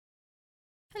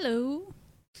Hello.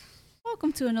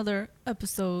 Welcome to another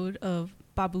episode of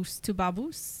Babus to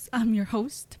Babus. I'm your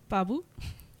host, Babu.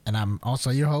 And I'm also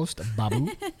your host,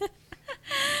 Babu.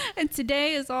 And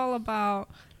today is all about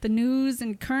the news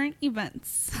and current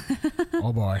events.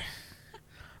 Oh boy. I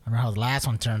remember how the last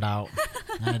one turned out.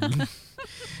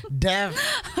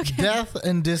 Death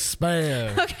and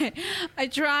despair. Okay. I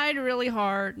tried really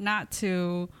hard not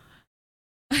to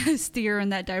steer in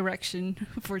that direction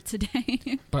for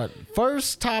today. But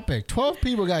first topic, 12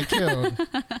 people got killed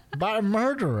by a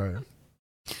murderer.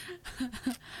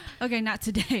 Okay, not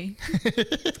today.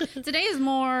 Today is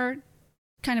more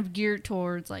kind of geared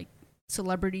towards like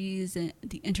celebrities and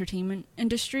the entertainment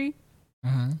industry.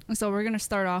 Mm-hmm. And so we're going to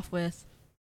start off with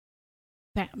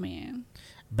Batman.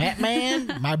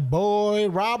 Batman, my boy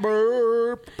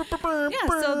Robert. Yeah,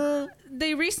 so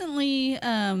they recently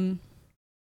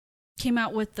came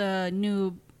out with the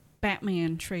new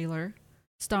Batman trailer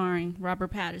starring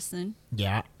Robert Pattinson.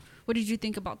 Yeah, What did you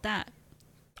think about that?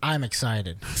 I'm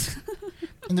excited.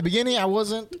 In the beginning, I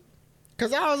wasn't.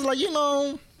 Because I was like,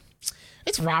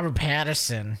 it's Robert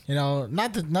Pattinson.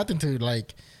 Nothing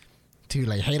to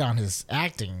hate on his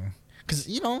acting. Because,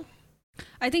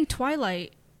 I think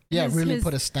Twilight. really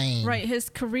put a stain. Right, his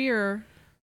career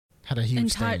Had a huge in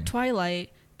stain.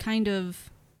 Twilight kind of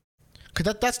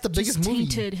Because that's the biggest just movie.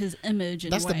 tainted his image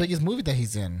in That's a the way. biggest movie that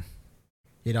he's in.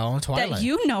 Twilight. That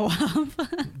you know of.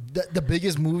 The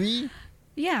biggest movie?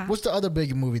 Yeah. What's the other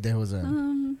big movie that he was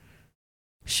in?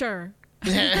 Sure.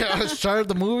 Sure,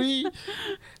 the movie?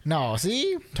 No,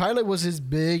 see? Twilight was his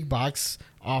big box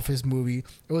office movie.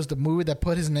 It was the movie that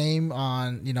put his name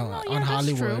on, on that's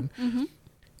Hollywood. true. Mm-hmm.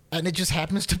 And it just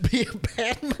happens to be a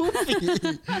bad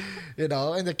movie.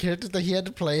 And the characters that he had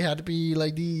to play had to be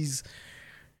like these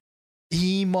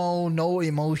emo, no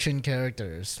emotion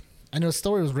characters. And the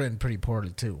story was written pretty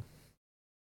poorly too.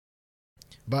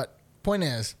 But point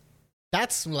is,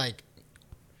 that's like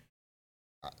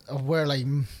where like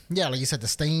you said, the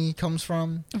stain comes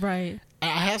from. Right. I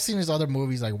have seen his other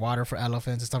movies like Water for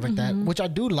Elephants and stuff like that, which I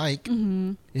do like.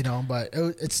 Mm-hmm. But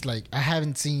it's like I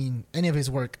haven't seen any of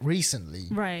his work recently.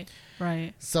 Right.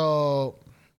 So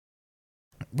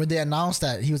when they announced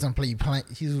that he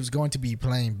was going to be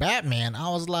playing Batman, I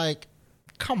was like,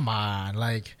 come on,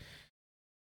 like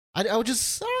I don't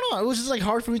know, it was just like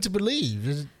hard for me to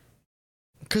believe,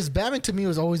 because Batman to me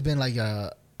has always been like an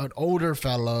older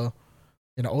fellow,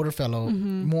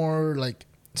 more like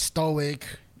stoic,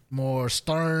 more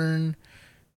stern.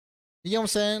 You know what I'm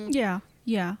saying?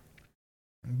 Yeah.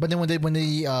 But then when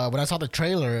I saw the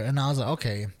trailer, and I was like,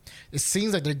 okay, it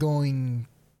seems like they're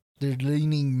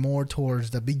leaning more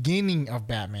towards the beginning of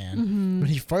Batman, when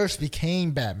he first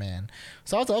became Batman.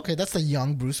 So I was like, okay, that's the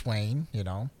young Bruce Wayne,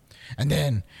 And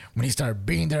then when he started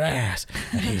beating their ass,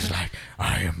 and he's like,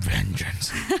 I am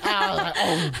vengeance. I was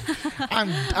like,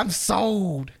 oh, I'm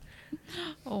sold.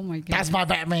 Oh my god. That's my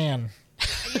Batman.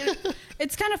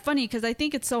 It's kind of funny because I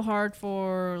think it's so hard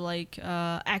for like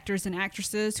actors and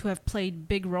actresses who have played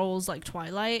big roles like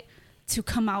Twilight to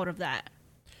come out of that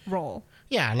role.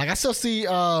 Yeah, like I still see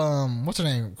what's her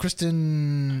name?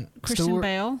 Christian Stewart?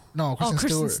 Bale. No,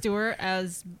 Kristen Stewart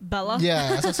as Bella.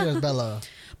 Yeah, I still see her as Bella.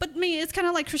 But me, it's kind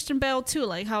of like Christian Bale too,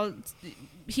 like how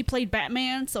he played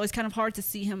Batman, so it's kind of hard to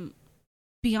see him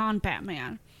beyond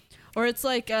Batman. Or it's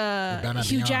like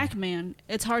Hugh Jackman.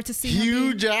 It's hard to see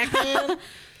Hugh Jackman?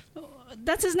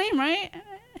 That's his name, right?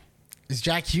 It's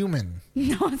Jack Human.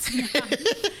 No, it's not.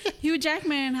 Hugh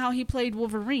Jackman, how he played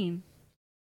Wolverine.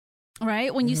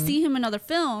 Right? When you see him in other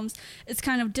films, it's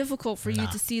kind of difficult for you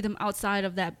to see them outside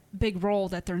of that big role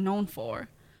that they're known for.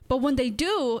 But when they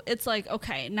do, it's like,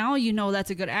 okay, now you know that's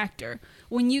a good actor.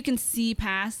 When you can see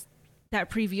past that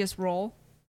previous role.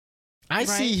 I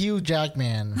see Hugh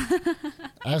Jackman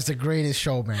as the greatest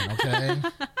showman, okay?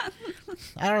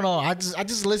 I don't know. I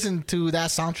just listen to that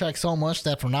soundtrack so much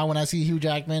that from now when I see Hugh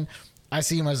Jackman, I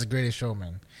see him as the greatest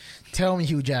showman. Tell me,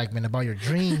 Hugh Jackman, about your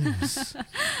dreams.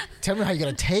 Tell me how you're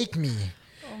going to take me.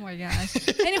 Oh my gosh.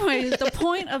 Anyways, the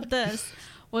point of this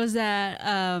was that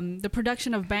the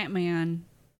production of Batman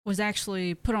was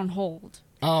actually put on hold.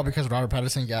 Oh, because Robert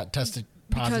Pattinson got tested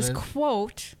positive? Because,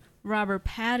 quote, Robert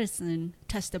Pattinson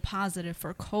tested positive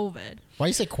for COVID. Why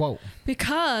you say quote?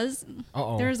 Because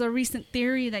there's a recent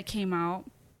theory that came out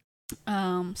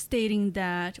stating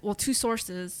that, two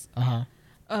sources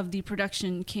of the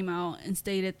production came out and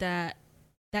stated that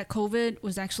COVID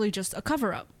was actually just a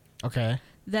cover-up. Okay.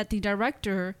 That the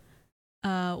director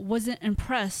wasn't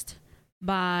impressed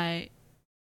by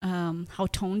how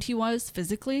toned he was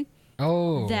physically.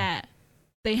 Oh. That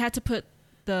they had to put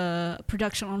the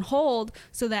production on hold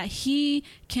so that he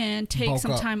can take Bulk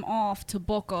some up. time off to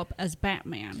bulk up as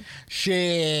Batman.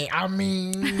 Shit, I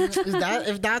mean,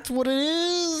 if that's what it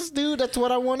is, dude, that's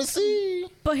what I want to see.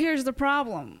 But here's the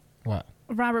problem. What?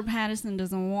 Robert Pattinson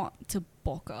doesn't want to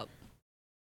bulk up.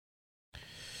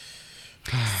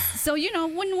 So, you know,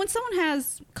 when someone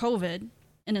has COVID,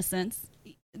 in a sense,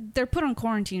 they're put on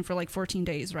quarantine for like 14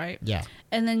 days, right? Yeah.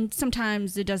 And then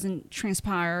sometimes it doesn't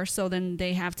transpire, so then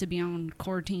they have to be on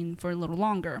quarantine for a little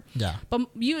longer. Yeah. But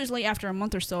usually after a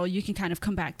month or so, you can kind of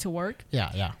come back to work.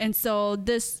 Yeah. Yeah. And so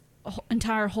this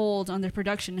entire hold on their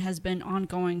production has been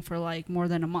ongoing for like more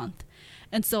than a month.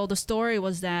 And so the story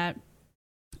was that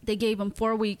they gave him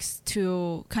 4 weeks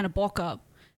to kind of bulk up.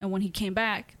 And when he came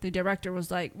back, the director was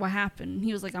like, what happened?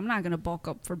 He was like, I'm not going to bulk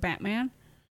up for Batman.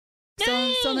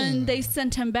 So then they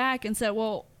sent him back and said,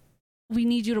 well, we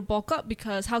need you to bulk up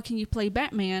because how can you play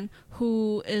Batman,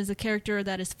 who is a character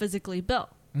that is physically built,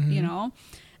 you know?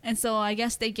 And so I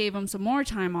guess they gave him some more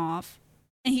time off,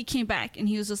 and he came back and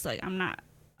he was just like, I'm not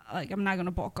going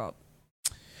to bulk up.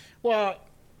 Well,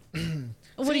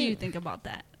 What do you think about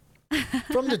that?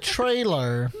 from the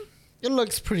trailer, it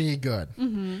looks pretty good.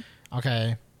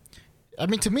 Okay. I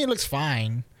mean, to me, it looks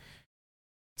fine.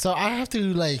 So I have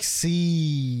to like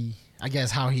see, I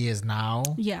guess, how he is now.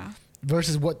 Yeah.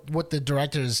 Versus what the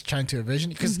director is trying to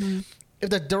envision. Because if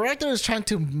the director is trying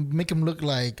to make him look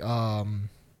like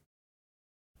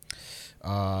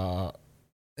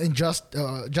in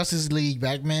Justice League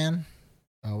Batman,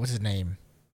 what's his name?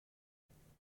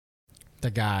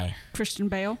 The guy. Christian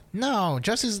Bale. No,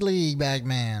 Justice League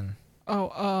Batman.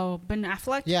 Oh, Ben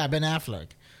Affleck. Yeah, Ben Affleck.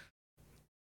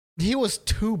 He was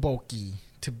too bulky,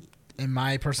 in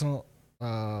my personal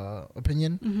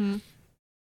opinion.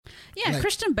 Yeah, Like-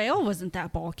 Christian Bale wasn't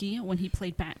that bulky when he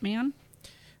played Batman.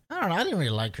 I don't know. I didn't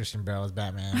really like Christian Bale as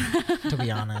Batman, to be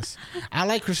honest. I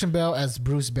like Christian Bale as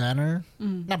Bruce Banner.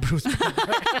 Not Bruce Banner.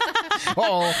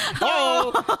 Oh,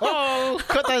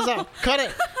 cut that out. Cut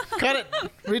it.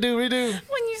 Redo.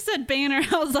 When you said Banner,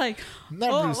 I was like,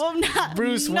 Not Bruce. not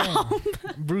Bruce no. Wayne.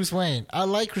 Bruce Wayne. I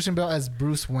like Christian Bale as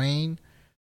Bruce Wayne.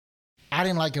 I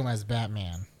didn't like him as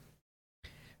Batman.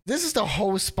 This is the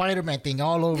whole Spider-Man thing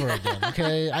all over again,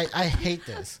 okay? I hate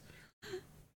this.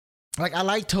 Like, I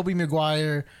like Tobey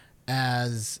Maguire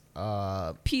as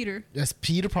Peter.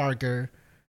 Parker.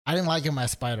 I didn't like him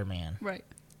as Spider-Man. Right.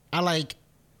 I like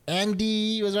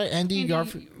Andy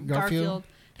Garfield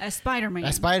as Spider-Man.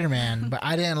 as Spider-Man, but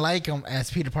I didn't like him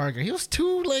as Peter Parker. He was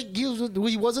too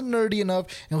he wasn't nerdy enough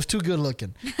and was too good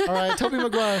looking. All right, Tobey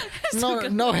Maguire,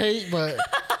 no hate, but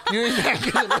you ain't that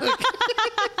good looking.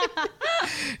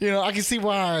 You know, I can see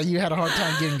why you had a hard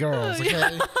time getting girls.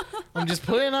 Okay, I'm just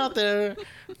putting it out there.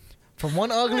 From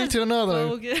one ugly to another,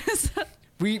 Bogus.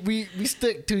 we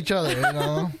stick to each other. You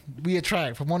know, we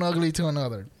attract from one ugly to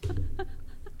another.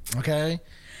 Okay.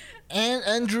 And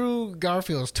Andrew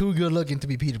Garfield's too good looking to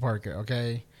be Peter Parker,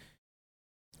 okay?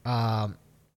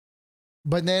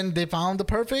 But then they found the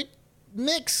perfect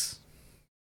mix.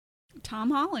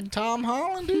 Tom Holland. Tom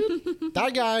Holland, dude.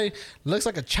 That guy looks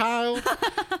like a child,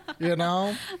 you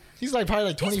know? He's like probably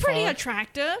like 25. He's pretty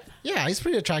attractive. Yeah, he's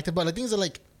pretty attractive, but the things are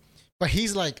like, but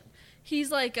he's like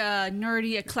a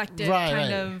nerdy, eclectic, Right, kind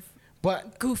right. of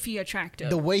but goofy attractive.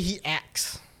 the way he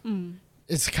acts.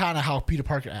 It's kind of how Peter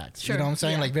Parker acts. Sure, You know what I'm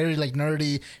saying? yeah. Like very like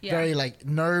nerdy, Yeah. very like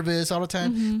nervous all the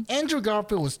time. Andrew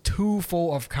Garfield was too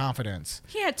full of confidence.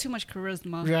 He had too much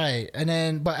charisma. Right. And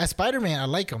then, but as Spider-Man, I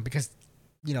like him because,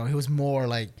 you know, he was more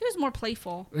like He was more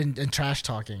playful. in trash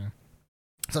talking.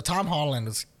 So Tom Holland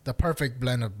is the perfect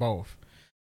blend of both.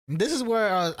 And this is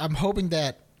where I'm hoping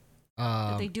that.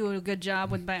 Did they do a good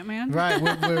job with Batman? Right.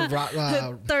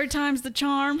 With Third time's the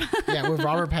charm. yeah, with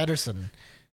Robert Pattinson.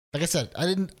 Like I said, I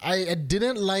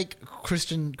didn't like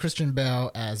Christian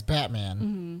Bale as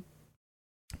Batman,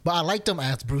 but I liked him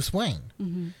as Bruce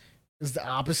Wayne. It's the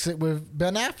opposite with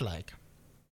Ben Affleck.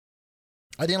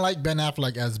 I didn't like Ben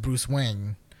Affleck as Bruce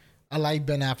Wayne. I like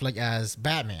Ben Affleck as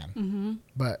Batman.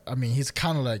 But I mean, he's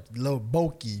kind of like a little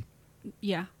bulky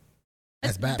Yeah.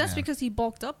 as Batman. That's because he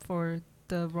bulked up for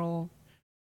the role.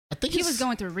 I think He was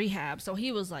going through rehab, so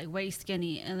he was like way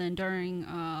skinny. And then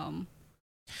during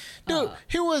Dude,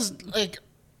 he was like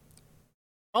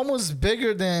almost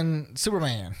bigger than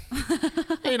Superman.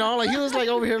 You know, like he was like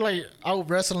over here like out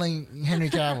wrestling Henry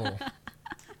Cavill.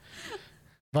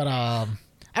 But I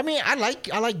mean, I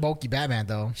like bulky Batman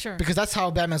though. Sure. Because that's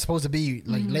how Batman's supposed to be.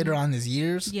 Like later on in his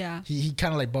years, Yeah. he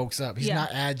kind of like bulks up. He's Yeah.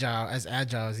 not as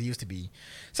agile as he used to be.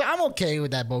 So I'm okay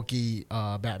with that bulky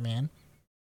Batman.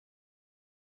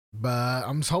 But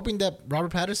I'm just hoping that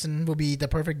Robert Pattinson will be the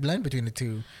perfect blend between the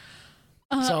two.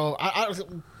 So I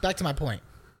back to my point.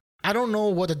 I don't know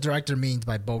what the director means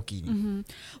by bulky. Mm-hmm.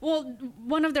 Well,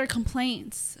 one of their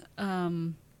complaints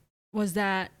was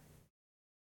that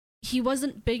he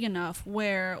wasn't big enough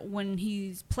where when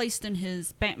he's placed in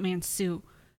his Batman suit,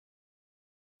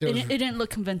 it didn't look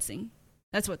convincing.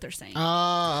 That's what they're saying.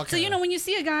 Oh, okay. So, you know, when you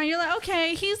see a guy, you're like,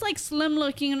 okay, he's like slim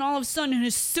looking, and all of a sudden in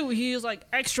his suit, he's like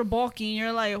extra bulky, and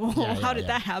you're like, whoa, how did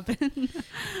that happen?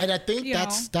 And I think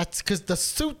that's because the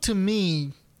suit to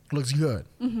me looks good.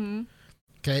 Mm-hmm.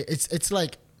 Okay, it's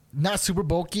like not super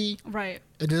bulky. Right.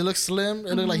 It looks slim.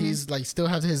 It looks like he's like still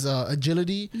has his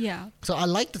agility. Yeah. So I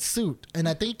like the suit, and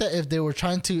I think that if they were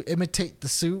trying to imitate the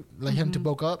suit, like him to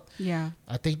bulk up,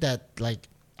 I think that like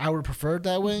I would prefer it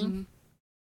that way. Mm-hmm.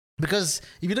 Because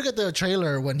if you look at the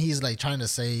trailer when he's like trying to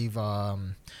save that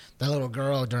little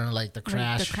girl during like the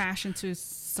crash, like the crash into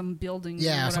some building,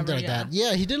 yeah, something like that.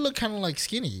 Yeah, he did look kind of like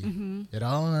skinny, you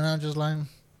know. And I'm just like,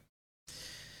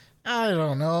 I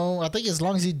don't know. I think as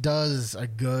long as he does a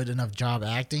good enough job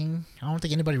acting, I don't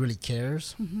think anybody really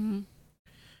cares. Mm-hmm.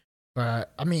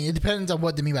 But I mean, it depends on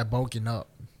what they mean by bulking up.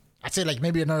 I'd say like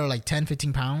maybe another like 10,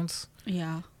 15 pounds.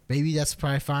 Yeah. Maybe that's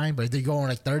probably fine, but if they go on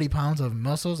like 30 pounds of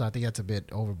muscles, I think that's a bit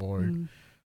overboard. Mm.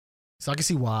 So I can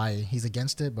see why he's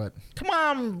against it, but come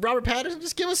on, Robert Pattinson,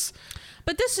 just give us.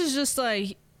 But this is just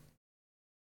like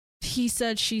he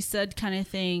said, she said kind of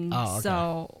thing. Oh, okay.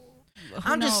 So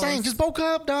I'm just saying, just bulk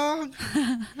up, dog.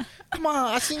 Come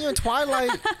on, I seen you in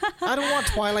Twilight. I don't want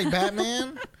Twilight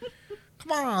Batman.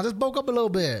 Come on, just bulk up a little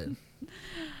bit.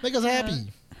 Make us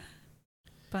happy.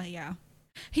 But yeah,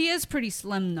 he is pretty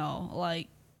slim though, like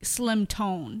slim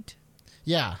toned.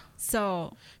 Yeah.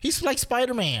 So he's like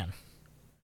Spider-Man.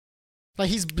 Like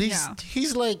he's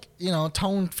like, you know,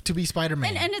 toned to be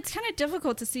Spider-Man. And it's kind of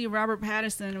difficult to see Robert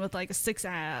Pattinson with like 6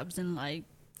 abs and like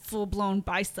full blown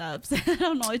biceps. I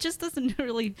don't know. It just doesn't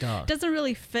really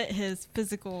fit his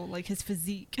physical, like his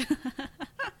physique.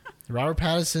 Robert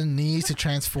Pattinson needs to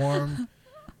transform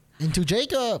into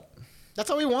Jacob. That's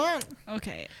all we want.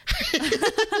 Okay.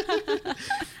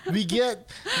 we get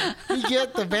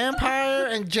the vampire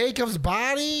and Jacob's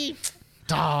body.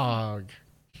 Dog.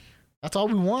 That's all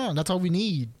we want. That's all we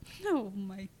need. Oh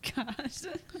my gosh.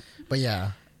 But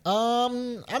yeah.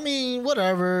 I mean,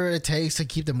 whatever it takes to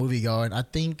keep the movie going. I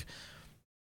think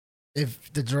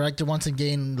if the director wants to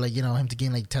gain, like, you know, him to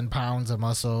gain like 10 pounds of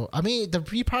muscle, I mean,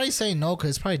 he probably say no because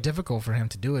it's probably difficult for him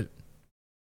to do it.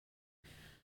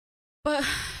 But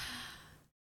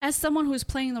as someone who's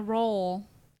playing the role,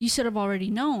 you should have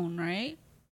already known, right?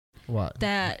 What?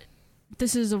 That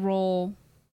this is a role.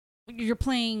 You're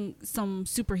playing some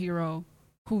superhero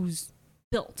who's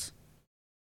built.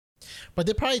 But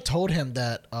they probably told him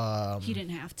that he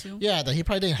didn't have to. Yeah, that he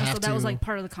probably didn't have to. So that was like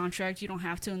part of the contract. You don't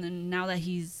have to. And then now that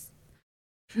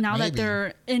that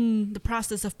they're in the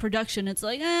process of production, it's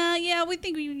like, yeah, we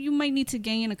think you might need to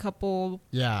gain a couple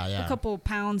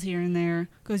pounds here and there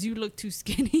because you look too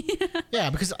skinny. Yeah,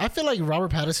 because I feel like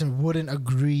Robert Pattinson wouldn't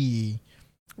agree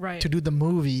to do the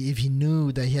movie if he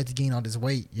knew that he had to gain all this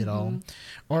weight, you know,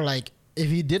 or like if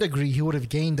he did agree, he would have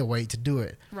gained the weight to do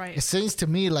it. Right. It seems to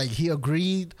me like he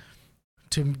agreed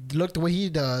to look the way he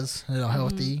does, you know,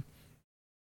 healthy,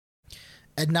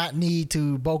 and not need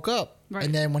to bulk up. Right.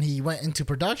 And then when he went into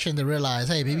production, they realized,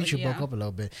 hey, maybe you should bulk up a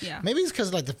little bit. Yeah. Maybe it's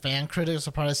because like the fan critics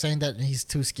are probably saying that he's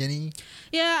too skinny.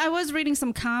 Yeah, I was reading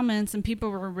some comments and people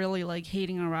were really like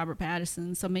hating on Robert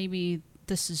Pattinson. So maybe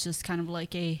this is just kind of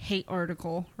like a hate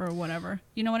article or whatever.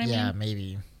 You know what I mean? Yeah,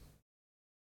 maybe.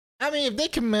 I mean, if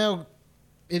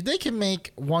they can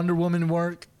make Wonder Woman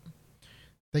work,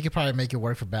 they could probably make it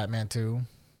work for Batman too.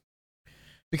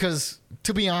 Because,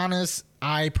 to be honest,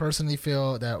 I personally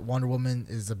feel that Wonder Woman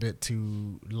is a bit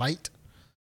too light.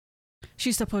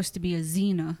 She's supposed to be a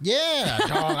Xena. Yeah,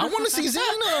 dog. I want to see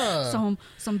Xena.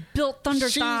 Some built thunder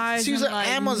thighs. She's an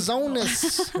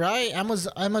Amazoness, right?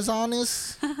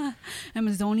 Amazoness.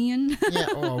 Amazonian. Yeah,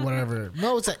 or whatever.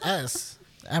 No, it's an S.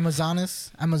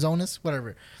 Amazoness,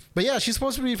 whatever. But yeah, she's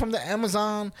supposed to be from the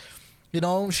Amazon. You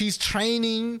know, she's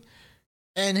training.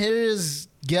 And here's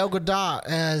Gal Gadot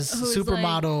as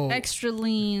supermodel. Like extra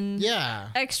lean. Yeah.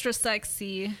 Extra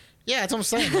sexy. Yeah, that's what I'm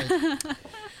saying. Like,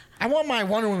 I want my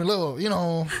Wonder Woman a little, you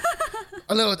know,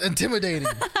 a little intimidating.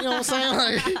 You know what I'm saying?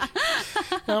 Like,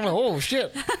 I'm like, oh,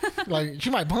 shit. Like, she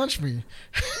might punch me.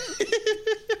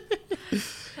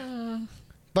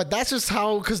 But that's just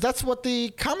how, because that's what the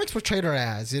comics portrayed her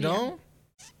as, you know?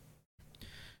 Yeah.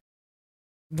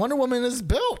 Wonder Woman is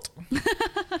built.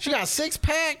 She got a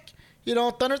 6-pack. You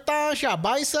know, thunder thighs, she got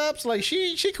biceps. Like,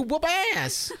 she could whoop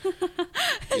ass.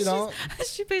 You know?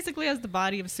 She basically has the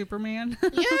body of Superman.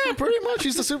 Yeah, pretty much.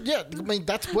 She's the super. Yeah, I mean,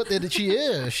 that's what she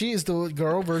is. She is the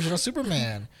girl version of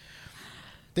Superman.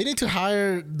 They need to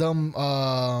hire them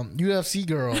UFC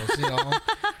girls, you know.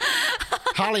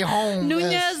 Holly Holm.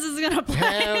 Nunez is gonna play.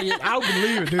 Hell yeah, I would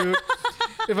believe it, dude.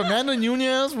 If Amanda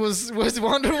Nunez was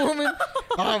Wonder Woman,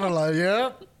 I would be like,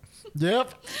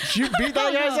 yep. She beat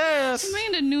that guy's ass.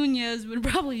 Amanda Nunez would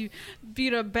probably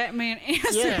beat up Batman and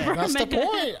Yeah, Superman. that's the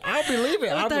point. I believe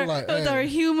it. I'd be like, with her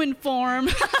human form.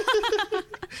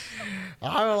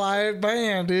 I was like,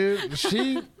 man, dude,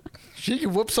 she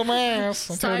can whoop some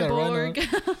ass. I'll tell you that right now.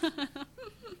 Cyborg.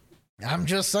 I'm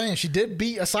just saying, she did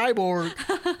beat a cyborg,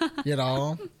 you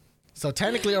know. So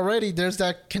technically, already there's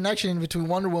that connection between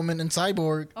Wonder Woman and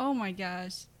Cyborg. Oh my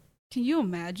gosh, can you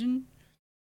imagine?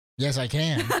 Yes, I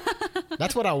can.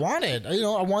 That's what I wanted. You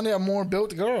know, I wanted a more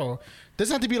built girl.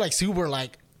 Doesn't have to be like super,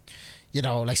 like, you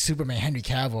know, like Superman, Henry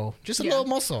Cavill. Just a little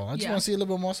muscle. I just want to see a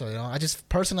little bit of muscle. You know, I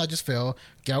just feel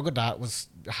Gal Gadot was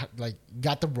like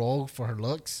got the role for her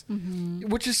looks,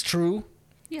 which is true.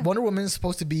 Yeah. Wonder Woman is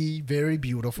supposed to be very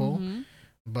beautiful,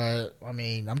 but I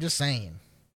mean, I'm just saying,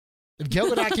 if Gal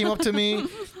Gadot came up to me,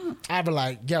 I'd be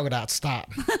like, Gal Gadot,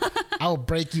 stop! I will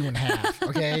break you in half.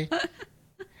 Okay,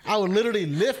 I would literally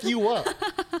lift you up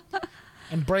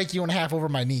and break you in half over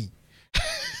my knee.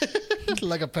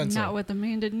 Like a pencil. Not with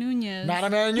Amanda Nunez. Not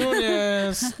Amanda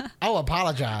Nunez. I will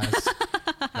apologize.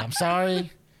 I'm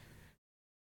sorry.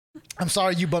 I'm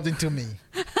sorry you bumped into me.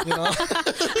 You know?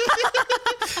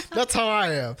 That's how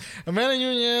I am. Amanda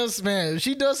Nunez, man, if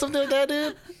she does something like that,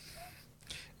 dude,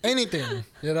 anything,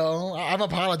 you know, I'm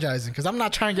apologizing because I'm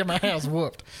not trying to get my ass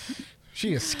whooped.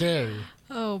 She is scary.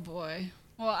 Oh, boy.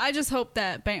 Well, I just hope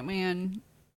that Batman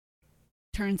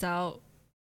turns out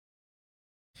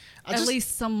at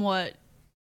least somewhat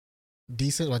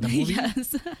decent, like the movie.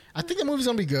 Yes. I think the movie's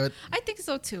gonna be good. I think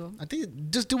so too. I think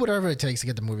just do whatever it takes to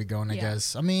get the movie going. I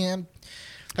guess. I mean,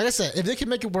 like I said, if they can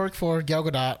make it work for Gal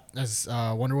Gadot as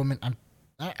Wonder Woman,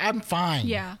 I'm fine.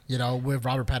 Yeah. You know, with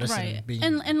Robert Pattinson being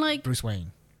and like Bruce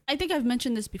Wayne. I think I've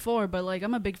mentioned this before, but like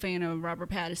I'm a big fan of Robert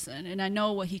Pattinson, and I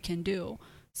know what he can do.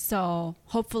 So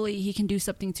hopefully he can do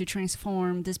something to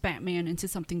transform this Batman into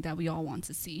something that we all want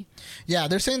to see. Yeah,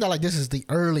 they're saying that like this is the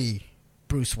early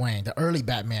Bruce Wayne, the early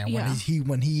Batman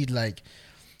when he like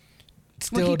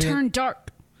still when he turned dark.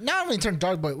 Not when he turned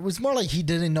dark, but it was more like he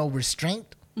didn't know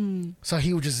restraint. So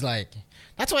he was just like,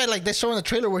 that's why like they're showing the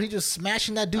trailer where he just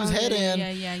smashing that dude's head in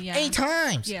 8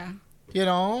 times. Yeah, you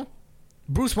know,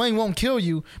 Bruce Wayne won't kill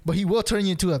you, but he will turn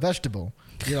you into a vegetable.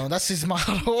 You know, that's his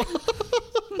motto.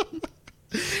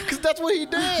 Because that's what he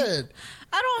did.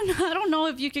 I don't know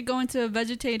if you could go into a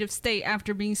vegetative state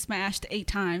after being smashed 8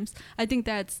 times. I think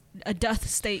that's a death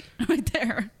state right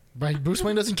there. But Bruce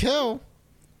Wayne doesn't kill.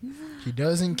 He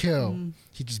doesn't kill.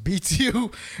 He just beats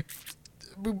you,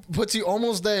 puts you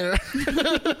almost there,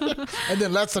 and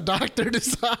then lets the doctor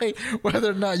decide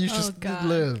whether or not you should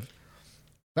live.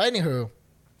 But anywho,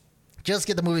 just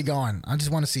get the movie going. I just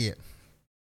want to see it.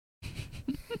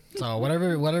 So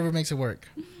whatever makes it work.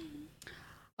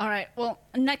 All right. Well,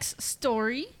 next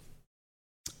story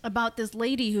about this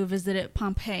lady who visited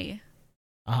Pompeii.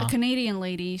 A Canadian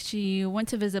lady. She went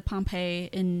to visit Pompeii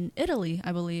in Italy,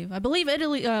 I believe. I believe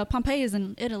Italy. Pompeii is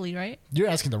in Italy, right? You're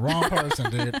asking the wrong person,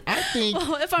 dude. I think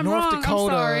if I'm North wrong,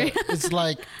 Dakota I'm sorry. is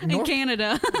like in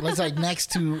Canada. It's like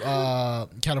next to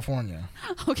California.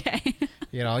 Okay.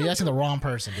 You know, you're asking the wrong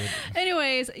person, dude.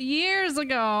 Anyways, years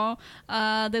ago,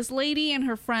 this lady and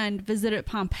her friend visited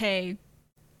Pompeii.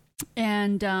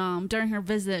 And during her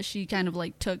visit, she kind of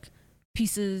like took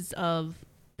pieces of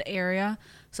the area.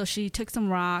 So she took some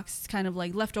rocks, kind of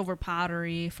like leftover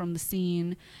pottery from the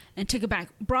scene, and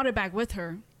brought it back with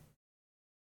her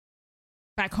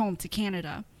back home to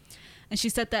Canada. And she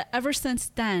said that ever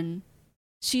since then,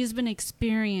 she has been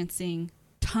experiencing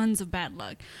tons of bad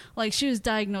luck. Like, she was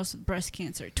diagnosed with breast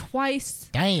cancer twice.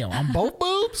 Damn, on both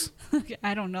boobs?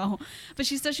 I don't know. But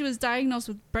she said she was diagnosed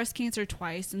with breast cancer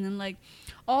twice. And then, like,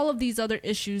 all of these other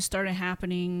issues started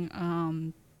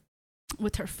happening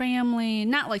with her family.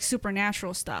 Not, like,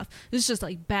 supernatural stuff. It's just,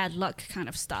 like, bad luck kind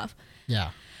of stuff. Yeah.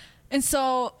 And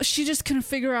so she just couldn't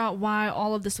figure out why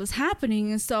all of this was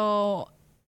happening. And so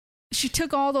she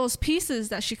took all those pieces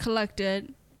that she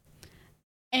collected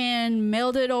and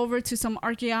mailed it over to some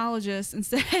archaeologist and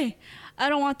said, hey, I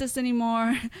don't want this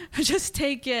anymore. Just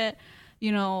take it.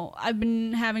 You know, I've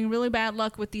been having really bad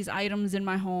luck with these items in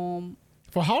my home.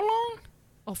 For how long?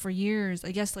 Oh, for years.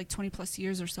 I guess like 20 plus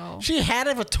years or so. She had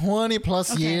it for 20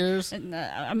 plus years? And,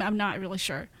 I'm not really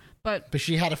sure. But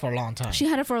she had it for a long time. She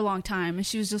had it for a long time. And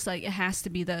she was just like, it has to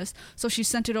be this. So she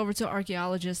sent it over to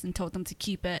archaeologists and told them to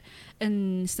keep it.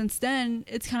 And since then,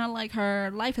 it's kind of like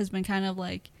her life has been kind of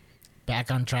like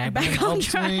back on track. You know,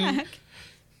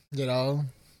 you know,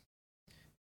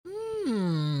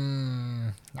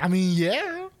 I mean,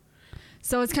 yeah.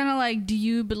 So it's kind of like, do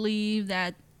you believe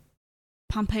that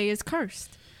Pompeii is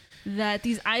cursed? That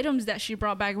these items that she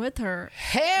brought back with her,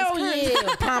 Hell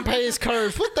yeah, Pompeii is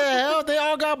cursed. What the hell? They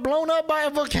all got blown up by a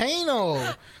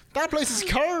volcano. That place is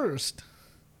cursed.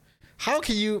 How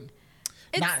can you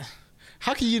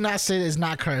not say it's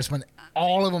not cursed when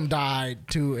all of them died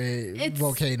to a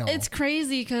volcano? It's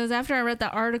crazy because after I read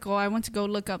that article, I went to go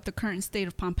look up the current state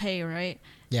of Pompeii, right?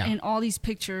 Yeah. And all these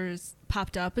pictures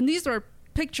popped up, and these were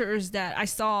pictures that I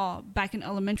saw back in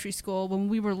elementary school when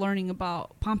we were learning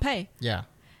about Pompeii. Yeah.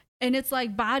 And it's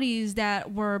like bodies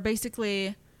that were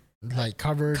basically like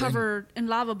covered in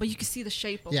lava, but you can see the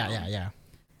shape of them. Yeah.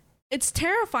 It's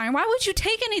terrifying. Why would you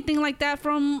take anything like that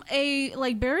from a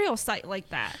like burial site like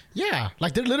that? Yeah,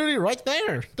 like they're literally right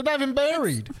there. They're not even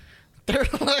buried. They're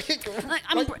like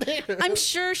right there. I'm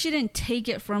sure she didn't take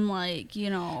it from like,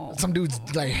 you know, some dude's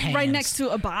like hands. right next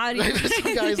to a body.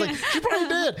 Some guy's like, she probably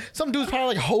did. Some dude's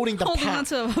probably like holding the pot.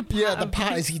 Onto a pot. Yeah, the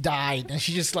pot as he died, and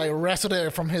she just like wrestled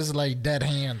it from his like dead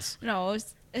hands. No,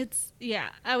 it's yeah.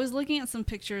 I was looking at some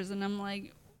pictures and I'm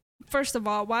like, first of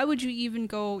all, why would you even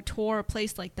go tour a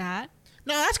place like that?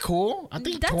 No, that's cool. I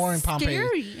think that's touring Pompeii.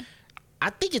 Scary. I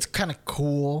think it's kind of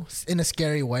cool in a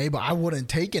scary way, but I wouldn't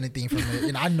take anything from it,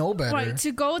 and I know better. Right,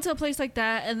 to go to a place like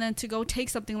that and then to go take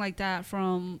something like that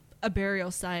from a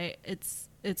burial site, it's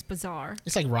bizarre.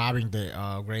 It's like robbing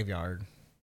the graveyard,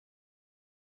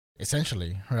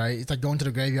 essentially, right? It's like going to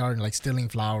the graveyard and like stealing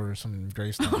flowers from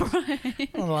gravestones. Right.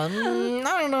 I'm like,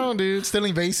 I don't know, dude.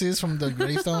 Stealing vases from the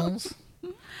gravestones.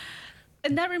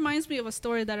 And that reminds me of a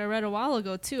story that I read a while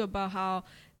ago too about how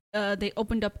they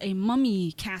opened up a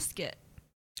mummy casket.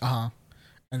 And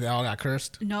they all got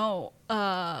cursed? No.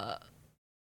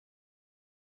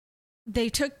 They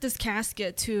took this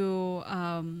casket to,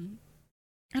 I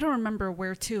don't remember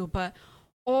where to, but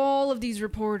all of these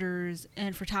reporters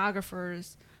and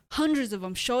photographers, hundreds of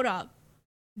them showed up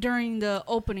during the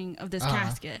opening of this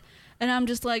casket. And I'm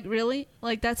just like, really?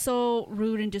 Like, that's so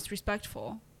rude and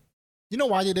disrespectful. You know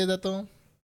why they did that, though?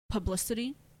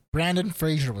 Publicity? Brandon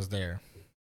Fraser was there.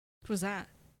 What was that?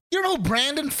 You don't know who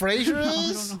Brandon Fraser is? No, I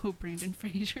don't know who Brandon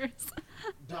Fraser is.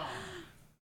 Dog.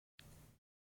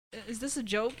 Is this a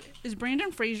joke? Is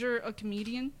Brandon Fraser a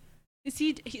comedian? Is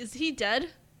he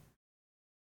dead?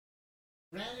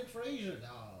 Brandon Fraser,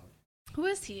 dog. Who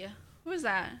is he? Who is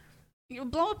that? You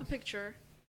blow up a picture.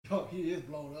 Oh, he is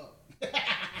blown up.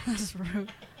 That's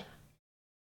rude.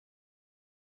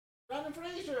 Brandon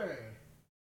Fraser.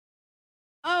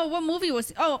 Oh, what movie was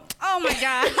he? Oh my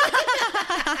God.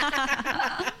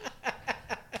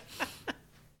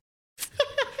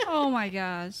 Oh my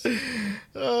gosh.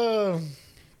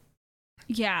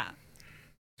 Yeah.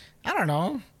 I don't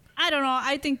know.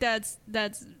 I think that's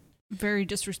very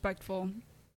disrespectful.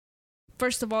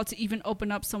 First of all, to even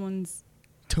open up someone's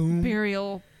tomb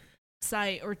burial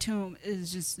site or tomb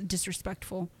is just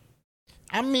disrespectful.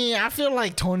 I mean, I feel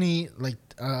like Tony, like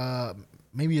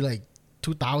maybe like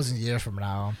 2,000 years from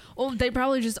now. Oh, they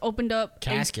probably just opened up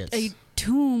caskets, a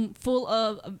tomb full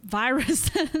of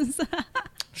viruses.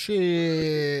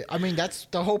 Shit. I mean, that's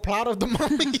the whole plot of the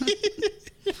Mummy.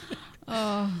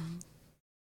 Oh.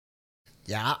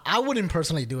 Yeah, I wouldn't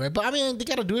personally do it, but I mean, they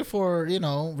gotta do it for,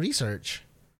 research.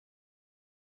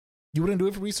 You wouldn't do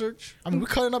it for research? I mean, we're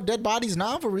cutting up dead bodies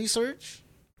now for research.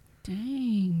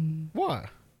 Dang. What?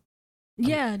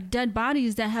 Yeah, dead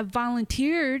bodies that have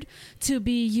volunteered to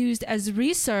be used as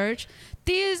research.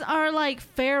 These are like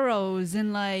pharaohs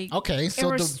and like... Okay,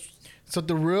 so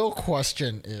the real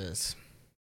question is,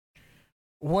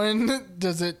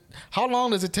 how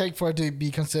long does it take for it to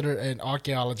be considered an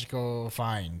archaeological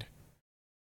find?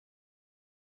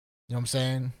 You know what I'm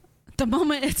saying? The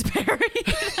moment it's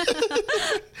buried.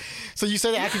 So you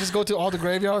say that I can just go to all the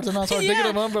graveyards and I'll start digging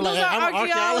them up? Like, I'm an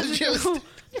archaeologist.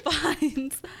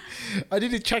 Finds. I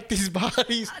need to check these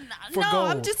bodies for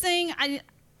gold. I'm just saying,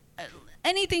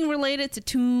 anything related to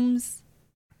tombs,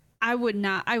 I wouldn't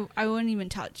even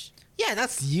touch. Yeah,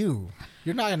 that's you.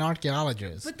 You're not an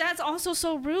archaeologist. But that's also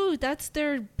so rude. That's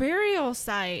their burial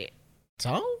site.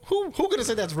 So who gonna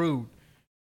say that's rude?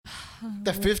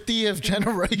 The 50th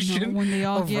generation when they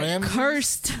all of get Ramses?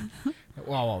 Cursed.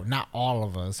 Well, not all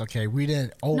of us. Okay, we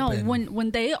didn't open. No,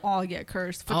 when they all get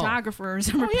cursed, photographers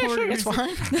and reporters. Yeah, sure, it's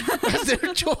fine. That's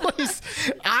their choice.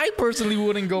 I personally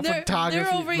wouldn't go photography.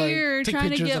 They're over here take trying to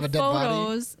pictures get of a dead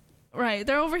photos. Body. Right,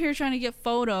 they're over here trying to get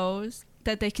photos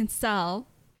that they can sell,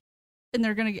 and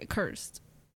they're gonna get cursed.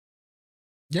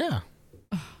 Yeah,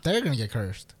 they're gonna get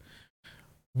cursed.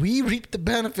 We reap the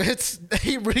benefits.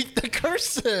 They reap the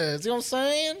curses. You know what I'm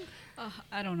saying?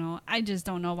 I don't know. I just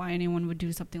don't know why anyone would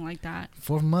do something like that.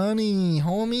 For money,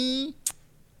 homie.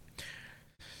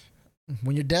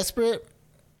 When you're desperate.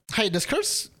 Hey, does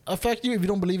curse affect you if you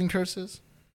don't believe in curses?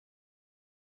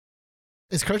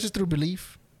 Is curses through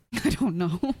belief? I don't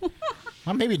know.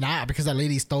 Well, maybe not, because that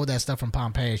lady stole that stuff from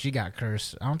Pompeii. She got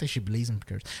cursed. I don't think she believes in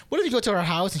curse. What if you go to her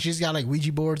house and she's got like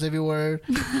Ouija boards everywhere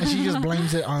and she just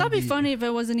blames it on That'd be funny if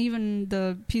it wasn't even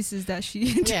the pieces that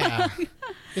she... Yeah.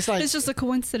 It's like... It's just a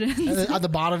coincidence. At the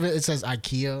bottom of it, it says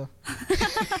IKEA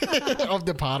of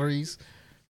the potteries.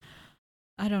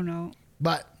 I don't know.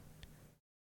 But,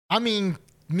 I mean,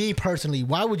 me personally,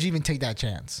 why would you even take that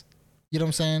chance? You know what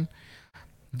I'm saying?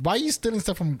 Why are you stealing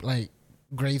stuff from, like,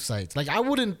 grave sites? Like, I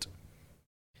wouldn't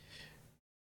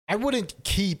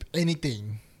keep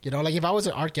anything, you know, like if I was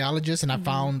an archaeologist and I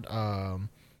found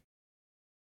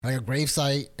like a grave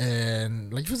site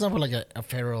and like, for example, like a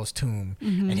pharaoh's tomb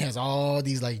and he has all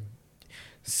these like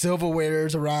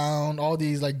silverwares around, all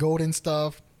these like golden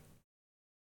stuff,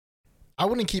 I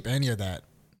wouldn't keep any of that.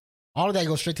 All of that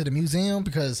goes straight to the museum,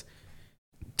 because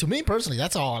to me personally,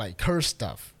 that's all like cursed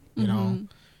stuff, you know,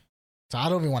 so I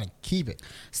don't even want to keep it.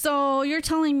 So you're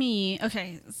telling me,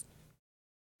 okay,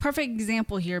 perfect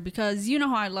example here, because you know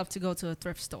how I love to go to a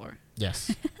thrift store.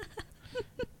 Yes.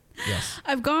 Yes.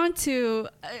 I've gone to,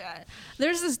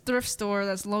 there's this thrift store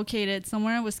that's located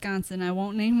somewhere in Wisconsin. I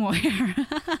won't name where.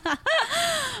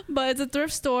 But it's a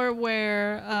thrift store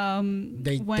where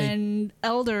when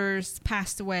elders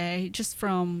passed away just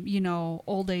from, you know,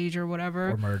 old age or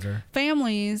whatever. Or murder.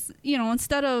 Families, you know,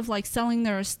 instead of like selling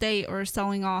their estate or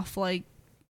selling off like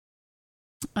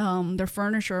their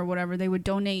furniture or whatever, they would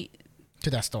donate to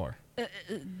that store.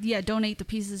 Donate the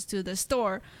pieces to the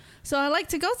store. So I like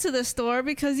to go to the store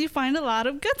because you find a lot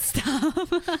of good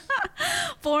stuff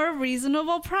for a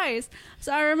reasonable price.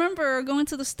 So I remember going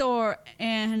to the store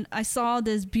and I saw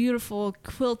this beautiful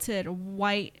quilted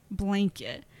white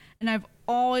blanket. And I've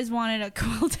always wanted a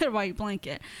quilted white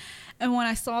blanket. And when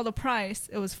I saw the price,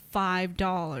 it was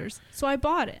 $5. So I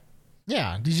bought it.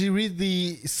 Yeah. Did you read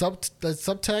the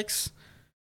subtext?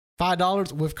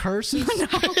 $5 with curses?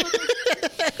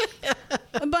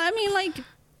 But I mean, like,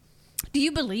 do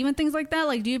you believe in things like that?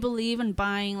 Like, do you believe in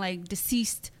buying like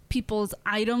deceased people's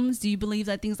items? Do you believe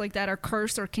that things like that are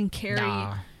cursed or can carry,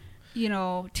 you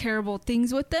know, terrible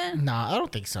things with it? Nah, I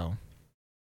don't think so.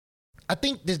 I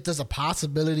think there's a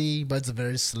possibility, but it's a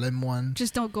very slim one.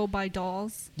 Just don't go buy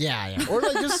dolls. Yeah. Or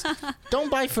like just don't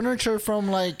buy furniture from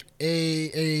like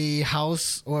a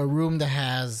house or a room that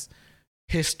has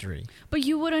history. But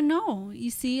you wouldn't know. You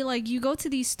see, like you go to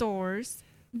these stores,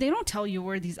 they don't tell you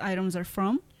where these items are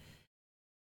from.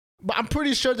 But I'm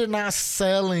pretty sure they're not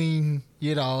selling,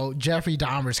 you know, Jeffrey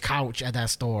Dahmer's couch at that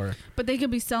store. But they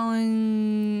could be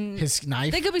selling his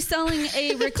knife. They could be selling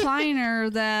a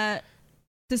recliner that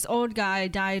this old guy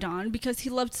died on because he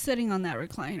loved sitting on that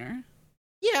recliner.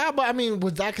 Yeah, but I mean,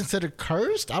 was that considered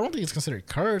cursed? I don't think it's considered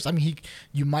cursed. I mean,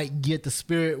 you might get the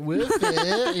spirit with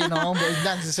it, you know, but it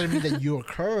doesn't necessarily mean that you're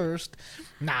cursed.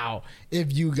 Now,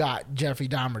 if you got Jeffrey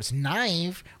Dahmer's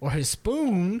knife or his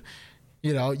spoon,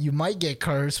 you know, you might get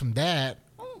cursed from that.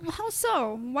 How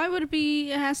so? Why would it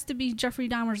be? It has to be Jeffrey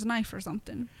Dahmer's knife or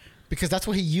something. Because that's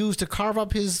what he used to carve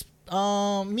up his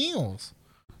meals.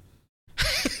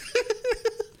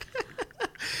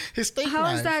 His steak How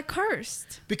knife. is that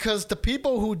cursed? Because the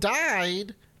people who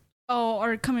died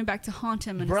are coming back to haunt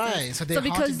him. Right. So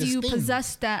because you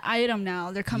possess that item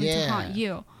now, they're coming to haunt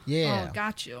you. Yeah. Oh,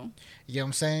 got you. You know what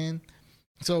I'm saying?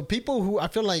 So people who I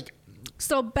feel like.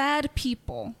 So bad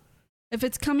people. If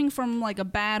it's coming from like a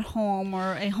bad home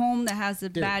or a home that has a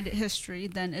bad history,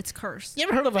 then it's cursed. You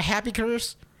ever heard of a happy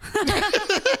curse?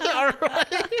 All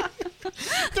right.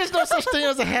 There's no such thing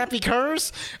as a happy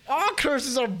curse. All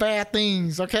curses are bad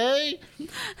things, okay?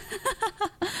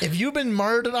 If you've been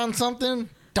murdered on something,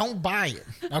 don't buy it,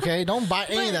 okay? Don't buy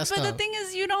any of that stuff. But the thing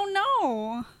is, you don't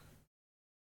know.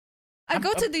 I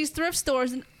go to these thrift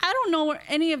stores and I don't know where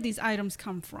any of these items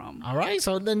come from. All right,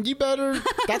 so then you better.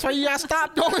 That's why you gotta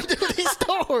stop going to these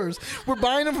stores. We're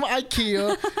buying them from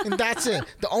IKEA, and that's it.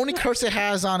 The only curse it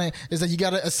has on it is that you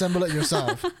gotta assemble it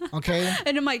yourself. Okay.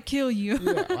 And it might kill you.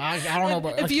 Yeah, I don't know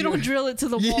about if you don't drill it to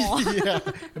the wall. Yeah,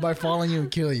 it might fall on you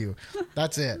and kill you.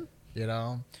 That's it. You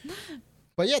know.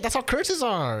 But yeah, that's how curses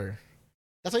are.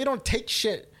 That's why you don't take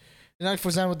shit. You know, for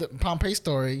example, with the Pompeii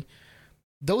story,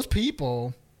 those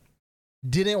people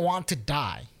didn't want to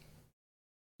die.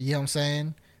 You know what I'm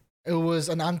saying? It was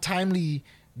an untimely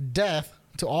death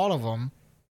to all of them.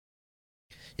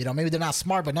 You know, maybe they're not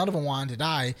smart, but none of them wanted to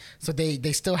die. So they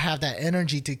still have that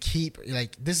energy to keep,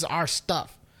 like, this is our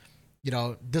stuff. You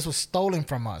know, this was stolen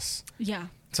from us. Yeah.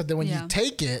 So then when you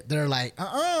take it, they're like,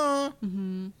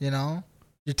 you know,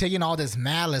 you're taking all this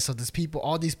malice of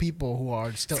all these people who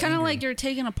are still. It's kind of like you're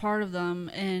taking a part of them,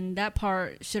 and that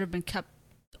part should have been kept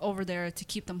over there to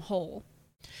keep them whole.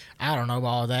 I don't know about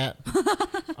all that.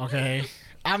 Okay,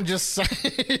 I'm just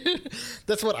saying.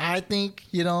 That's what I think.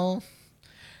 You know,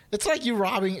 it's like you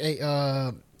robbing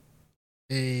a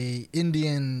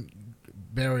Indian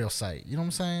burial site. You know what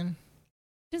I'm saying?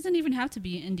 It doesn't even have to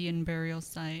be an Indian burial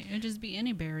site. It just be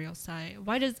any burial site.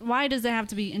 Why does it have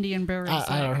to be Indian burial site?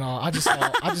 I don't know. I just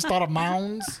thought of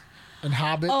mounds and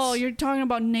hobbits. Oh, you're talking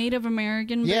about Native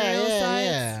American burial sites?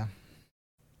 Yeah.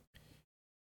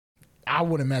 I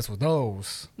wouldn't mess with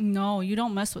those. No, you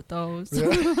don't mess with those.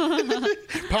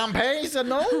 Pompeii said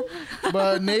no,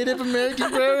 but Native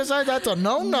American burial sites, that's a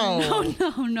no. No.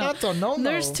 That's a no.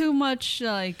 There's too much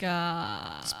like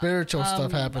spiritual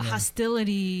stuff happening.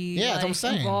 Hostility. Yeah, that's what I'm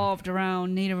saying. Involved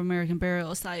around Native American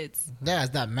burial sites. Yeah,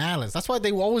 it's that malice. That's why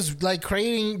they always like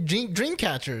creating dream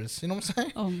catchers. You know what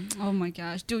I'm saying? Oh my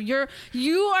gosh, dude,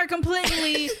 you are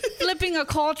completely flipping a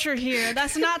culture here.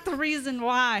 That's not the reason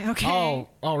why. Okay.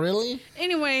 Oh, really?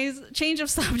 Anyways, change of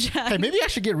subject. Hey, maybe I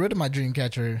should get rid of my dream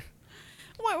catcher.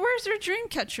 Where's your dream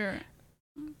catcher?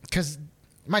 Because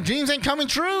my dreams ain't coming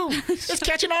true. It's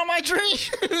catching all my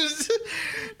dreams.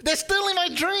 They're stealing my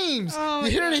dreams. Oh,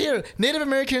 you hear it here. Native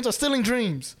Americans are stealing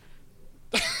dreams.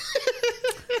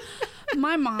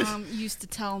 My mom used to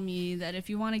tell me that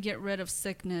if you want to get rid of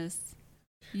sickness,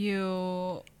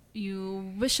 you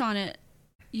wish on it.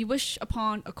 You wish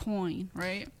upon a coin,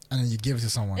 right? And then you give it to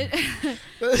someone.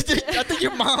 I think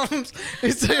your mom's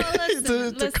it's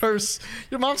a curse.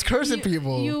 Your mom's cursing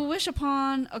people. You wish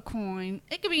upon a coin.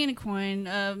 It could be any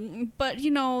coin, but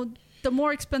you know, the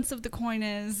more expensive the coin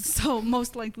is, so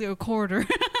most likely a quarter,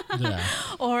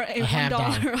 or a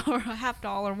 $1 or a $50,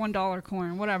 $1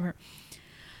 coin, whatever.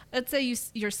 Let's say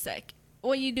you're sick.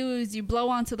 What you do is you blow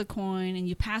onto the coin and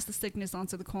you pass the sickness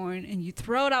onto the coin and you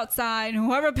throw it outside and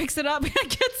whoever picks it up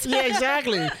gets it. Yeah,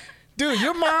 exactly. Dude,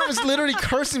 your mom is literally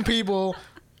cursing people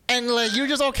and like you're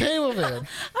just okay with it.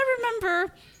 I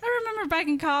remember back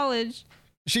in college.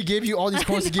 She gave you all these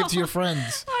coins to give to your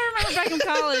friends. I remember back in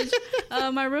college,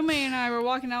 my roommate and I were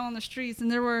walking out on the streets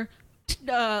and there were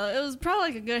it was probably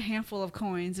like a good handful of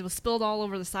coins. It was spilled all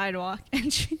over the sidewalk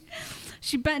and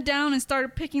she bent down and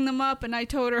started picking them up, and I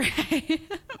told her, hey,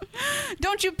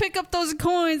 don't you pick up those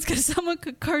coins because someone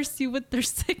could curse you with their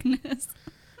sickness.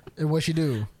 And what'd she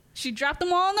do? She dropped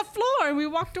them all on the floor, and we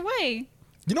walked away.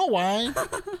 You know why?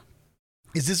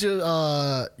 Is this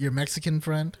your Mexican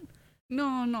friend?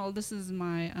 No, this is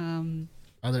my...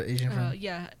 other Asian friend?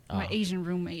 Yeah, my Asian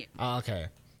roommate. Oh, okay.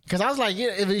 Because I was like,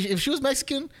 yeah, if she was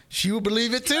Mexican, she would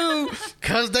believe it too.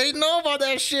 Because they know about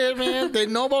that shit, man. They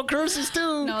know about curses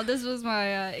too. No, this was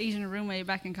my Asian roommate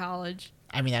back in college.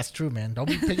 I mean, that's true, man. Don't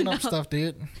be picking up stuff,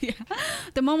 dude. Yeah.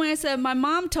 The moment I said, my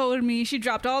mom told me, she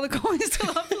dropped all the coins to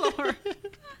the floor.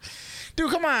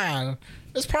 Dude, come on.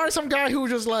 There's probably some guy who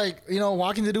was just like, you know,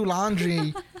 walking to do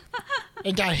laundry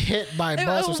and got hit by a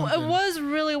bus or something. It was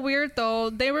really weird, though.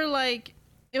 They were like...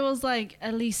 It was like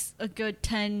at least a good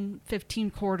 10,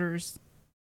 15 quarters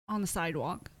on the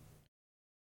sidewalk.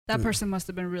 That person must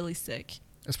have been really sick.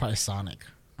 It's probably Sonic.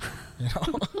 You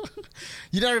know?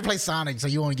 You never play Sonic, so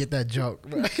you won't get that joke.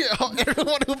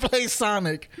 Everyone who plays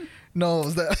Sonic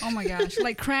knows that. Oh my gosh.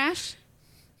 Like Crash?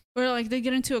 Where like they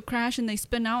get into a crash and they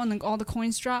spin out and then all the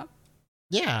coins drop?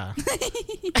 Yeah.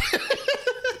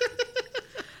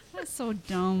 That's so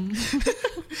dumb.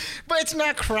 But it's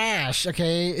not Crash,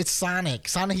 okay? It's Sonic.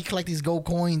 Sonic, he collects these gold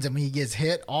coins, and when he gets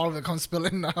hit, all of it comes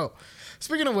spilling out.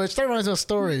 Speaking of which, that reminds me of a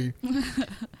story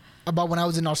about when I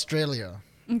was in Australia.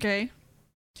 Okay.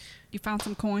 You found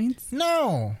some coins?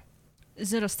 No.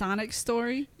 Is it a Sonic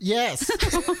story? Yes.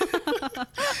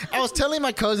 I was telling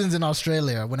my cousins in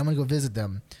Australia when I'm going to go visit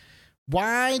them,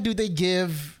 why do they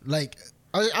give, like,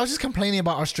 I was just complaining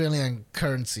about Australian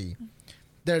currency.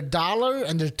 Their $1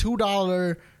 and their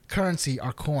 $2 currency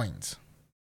are coins.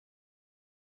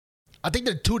 I think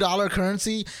their $2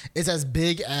 currency is as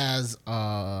big as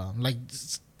like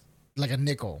a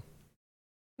nickel.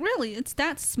 Really? It's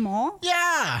that small?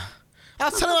 Yeah. I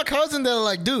was telling my cousin, they're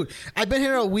like, dude, I've been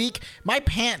here a week. My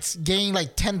pants gained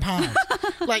like 10 pounds.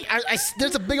 Like,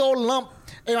 there's a big old lump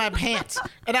in my pants,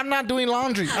 and I'm not doing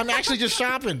laundry. I'm actually just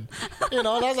shopping. You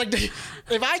know, and I was like,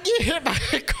 if I get hit by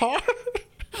a car...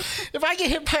 If I get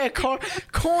hit by a car,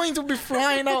 coins will be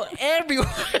flying out everywhere.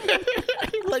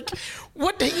 Like,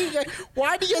 what do you guys?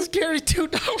 Why do you guys carry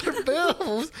 $2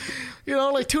 bills? You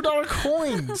know, like $2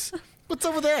 coins. What's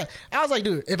up with that? I was like,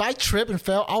 dude, if I trip and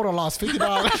fell, I would have lost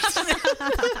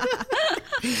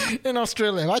 $50 in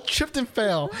Australia. If I tripped and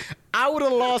fell, I would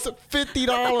have lost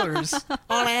 $50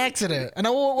 on accident, and I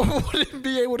wouldn't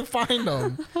be able to find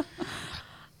them.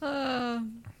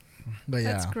 But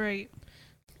yeah, That's great.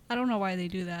 I don't know why they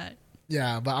do that.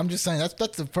 yeah. But I'm just saying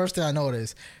that's the first thing I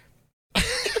noticed.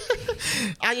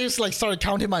 I just like started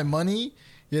counting my money.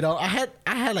 You know, I had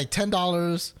like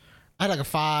 $10. I had like a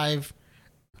 $5.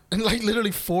 And like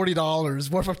literally $40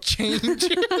 worth of change.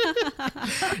 You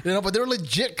know, but they were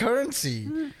legit currency.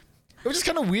 It was just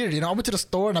kind of weird, you know. I went to the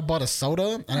store and I bought a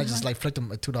soda and I just like flicked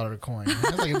them a $2 coin. It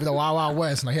was like the Wild Wild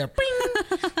West, and I hear,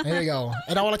 bing, there you go.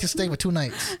 And I would like to stay for 2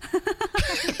 nights.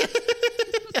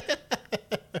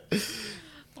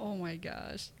 Oh my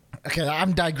gosh. Okay,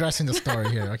 I'm digressing the story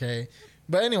here. Okay,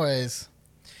 but anyways,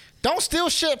 don't steal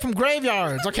shit from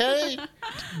graveyards. Okay,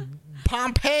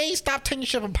 Pompeii, stop taking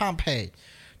shit from Pompeii.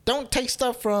 Don't take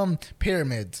stuff from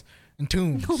pyramids and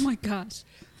tombs. Oh my gosh.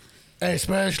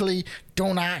 Especially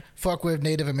do not fuck with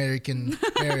Native American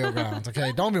burial grounds,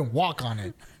 okay? Don't even walk on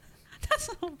it. That's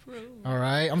so rude. All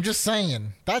right? I'm just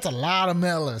saying. That's a lot of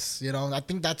malice, you know? I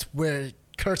think that's where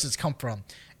curses come from.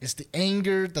 It's the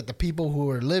anger that the people who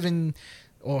are living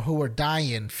or who are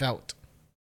dying felt.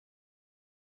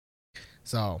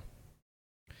 So,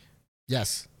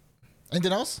 yes.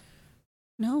 Anything else?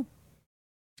 No.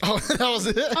 Oh, that was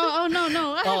it? Oh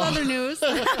no. I have other news.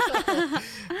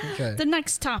 Okay. The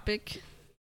next topic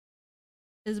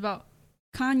is about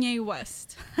Kanye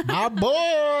West. My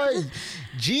boy!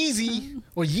 Jeezy.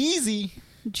 Or Yeezy.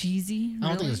 Jeezy? I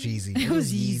don't think it was Jeezy. It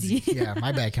was Yeezy. Yeah,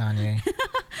 my bad, Kanye.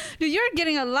 Dude, you're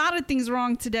getting a lot of things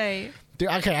wrong today. Dude,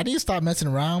 okay, I need to stop messing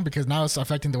around because now it's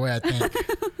affecting the way I think.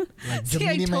 Like, See,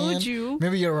 I Jamidi told Man. you.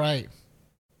 Maybe you're right.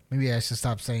 Maybe I should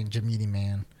stop saying Jamidi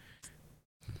Man.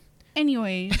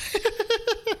 Anyway,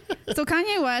 so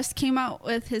Kanye West came out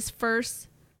with his first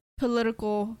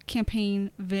political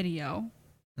campaign video.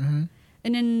 Mm-hmm.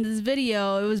 And in this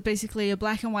video, it was basically a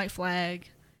black and white flag.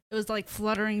 It was like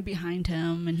fluttering behind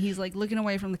him, and he's like looking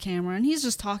away from the camera, and he's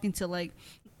just talking to like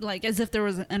as if there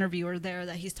was an interviewer there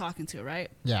that he's talking to, right?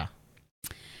 Yeah.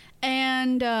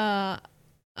 And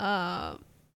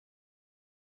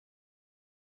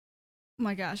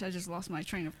my gosh, I just lost my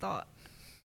train of thought.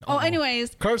 Oh,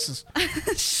 anyways. Curses.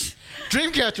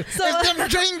 Dreamcatcher. So- It's them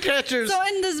Dreamcatchers. So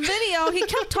in this video, he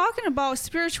kept talking about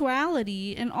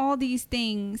spirituality and all these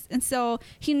things. And so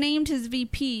he named his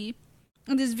VP,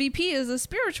 and this VP is a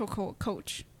spiritual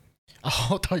coach.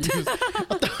 Oh, I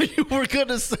thought you were going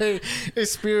to say a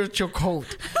spiritual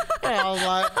cult. And I was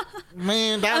like,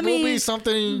 man, that will be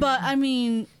something. But I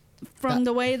mean, from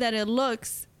the way that it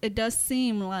looks, it does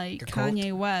seem like A cult?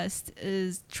 Kanye West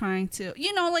is trying to,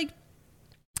 like,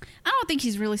 I don't think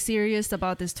he's really serious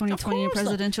about this 2020 course not.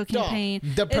 presidential No, campaign.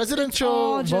 the presidential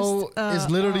all just, vote is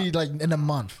literally like in a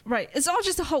month. Right. It's all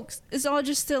just a hoax. It's all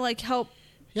just to like help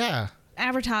Yeah.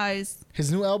 advertise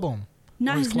His new album.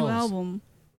 not Or his new clothes. album,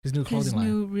 His new his clothing line.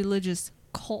 new religious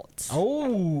cult.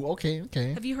 Oh, okay.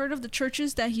 Have you heard of the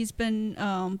churches that he's been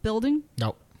building?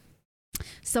 No.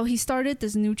 So he started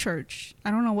this new church. I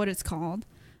don't know what it's called,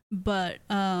 but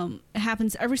it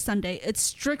happens every Sunday. It's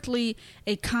strictly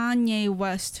a Kanye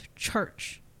West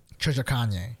church. Church of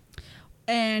Kanye.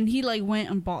 And he like went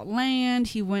and bought land.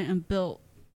 He went and built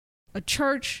a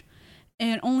church,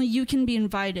 and only you can be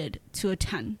invited to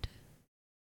attend.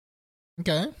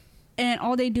 Okay. And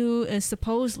all they do is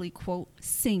supposedly, quote,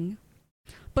 sing.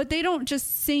 But they don't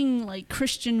just sing like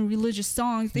Christian religious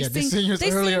songs. They they sing his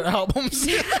earlier albums.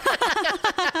 They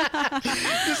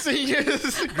sing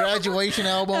his graduation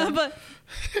album. But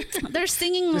they're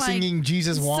singing They're like singing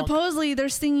Jesus Walk. supposedly they're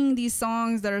singing these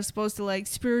songs that are supposed to like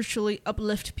spiritually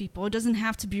uplift people. It doesn't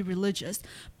have to be religious,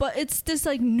 but it's this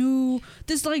new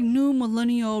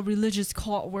millennial religious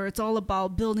cult where it's all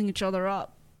about building each other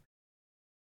up.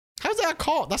 How's that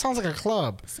called? That sounds like a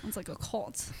club. Sounds like a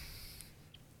cult.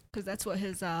 Because that's what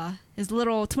his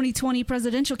little 2020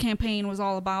 presidential campaign was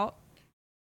all about.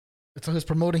 So he's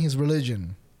promoting his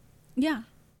religion. Yeah.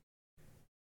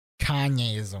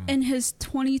 Kanyeism. In his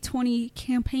 2020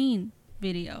 campaign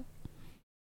video.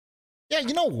 Yeah,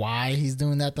 you know why he's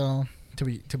doing that though? To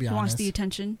be He honest. wants the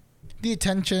attention. The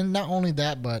attention, not only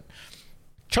that, but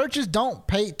churches don't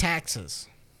pay taxes.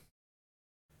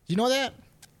 You know that?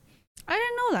 I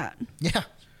didn't know that. Yeah.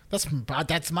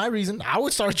 That's my reason. I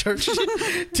would start a church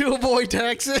to avoid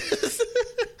taxes.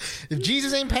 If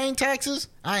Jesus ain't paying taxes,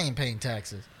 I ain't paying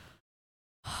taxes.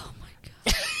 Oh my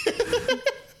god.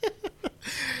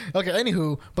 Okay,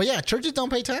 anywho, but yeah, churches don't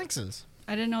pay taxes.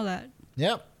 I didn't know that.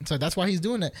 Yep. So that's why he's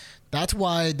doing it. That's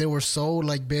why they were so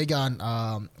like big on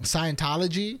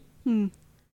Scientology.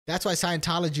 That's why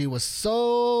Scientology was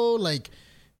so like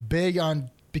big on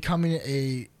becoming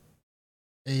a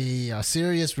a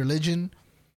serious religion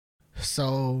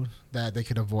so that they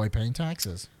could avoid paying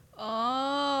taxes.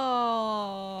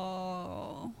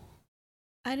 Oh,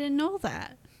 I didn't know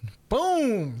that.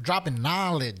 Boom! Dropping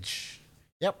knowledge.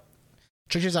 Yep.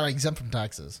 Churches are exempt from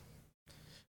taxes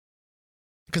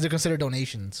because they're considered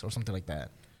donations or something like that.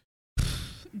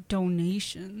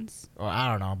 Donations. Or I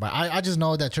don't know, but I just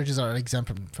know that churches are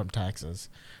exempt from taxes.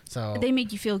 So They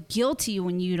make you feel guilty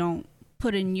when you don't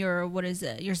put in your, what is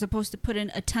it? You're supposed to put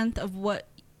in a tenth of what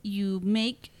you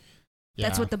make. yeah.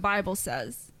 That's what the Bible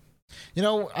says. You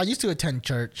know, I used to attend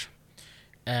church,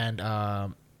 and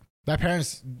my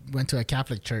parents went to a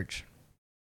Catholic church,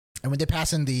 and when they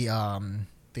pass in the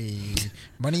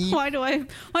money, Why do I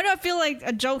feel like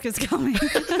a joke is coming?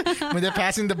 when they're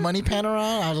passing the money pan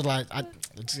around, I was like, I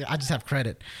just have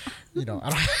credit, you know. I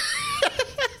don't,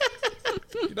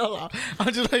 you know,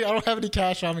 I'm just like, I don't have any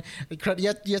cash on me.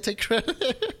 Credit, you take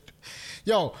credit.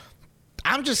 Yo,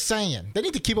 I'm just saying, they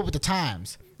need to keep up with the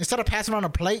times. Instead of passing around a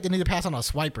plate, they need to pass on a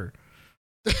swiper.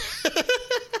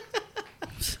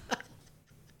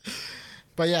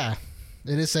 But yeah,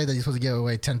 it is say that you're supposed to give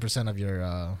away 10% of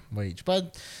your wage.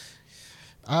 But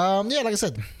yeah, like I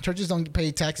said, churches don't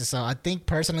pay taxes. So I think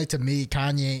personally, to me,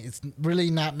 Kanye is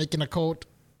really not making a cult,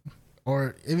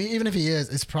 or even if he is,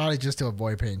 it's probably just to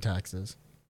avoid paying taxes.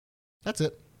 That's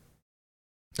it.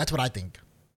 That's what I think.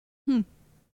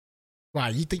 Why,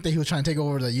 you think that he was trying to take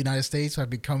over the United States by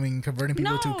converting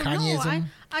people to Kanyeism? No,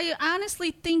 I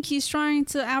honestly think he's trying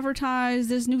to advertise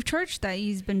this new church that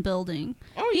he's been building.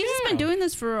 Oh, He's yeah. been doing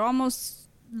this for almost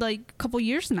like a couple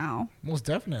years now. Most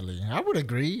definitely. I would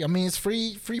agree. I mean, it's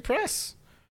free press.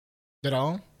 You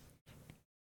know?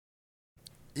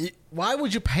 Why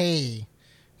would you pay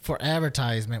for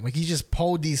advertisement when you just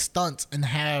pull these stunts and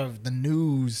have the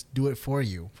news do it for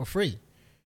you for free?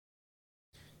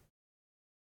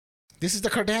 This is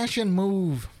the Kardashian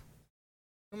move. You know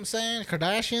what I'm saying?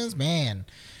 Kardashians, man.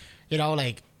 You know,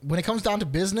 like, when it comes down to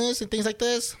business and things like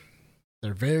this,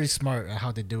 they're very smart at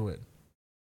how they do it.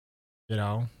 You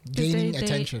know? Gaining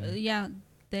attention.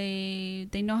 They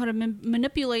know how to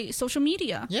manipulate social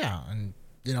media. Yeah, and,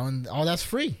 you know, and all that's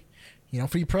free. You know,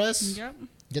 free press. Yep.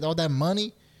 Get all that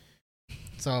money.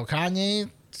 So, Kanye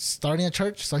starting a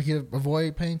church so he could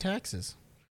avoid paying taxes.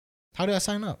 How do I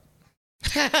sign up?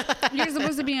 You're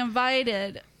supposed to be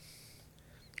invited.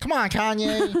 Come on,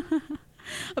 Kanye.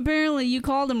 Apparently, you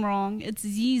called him wrong. It's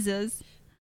Yeezus.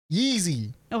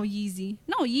 Yeezy. Oh, Yeezy.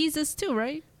 No, Yeezus too,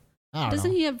 right? I don't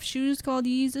Doesn't know. he have shoes called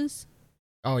Yeezus?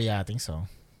 Oh, yeah, I think so.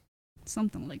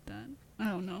 Something like that. I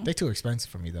don't know. They're too expensive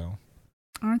for me, though.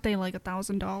 Aren't they like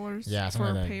 $1,000? Yeah, for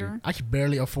something a like pair? that. I could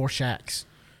barely afford Shaqs.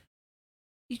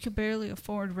 You could barely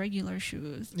afford regular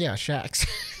shoes. Yeah, Shaqs.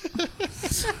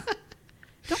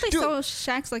 Don't they Dude. sell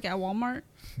Shaqs like at Walmart?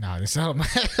 No, they sell my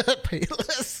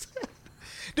Payless.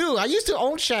 Dude, I used to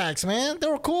own Shaqs, man. They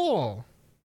were cool.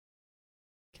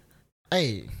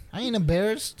 Hey, I ain't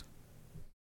embarrassed.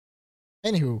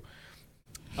 Anywho,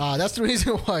 that's the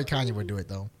reason why Kanye would do it,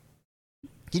 though.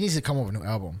 He needs to come up with a new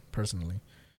album, personally.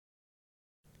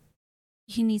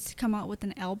 He needs to come out with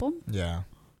an album? Yeah,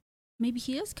 Maybe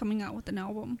he is coming out with an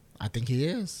album. I think he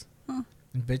is. Huh.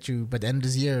 I bet you, by the end of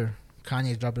this year,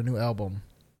 Kanye dropped a new album.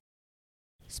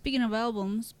 Speaking of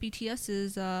albums, BTS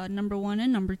is number 1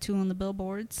 and number 2 on the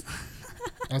billboards.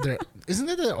 Isn't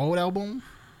it their old album?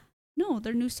 No,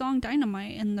 their new song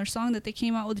Dynamite and their song that they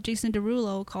came out with Jason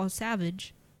Derulo called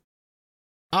Savage.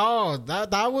 Oh,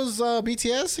 that was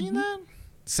BTS singing that?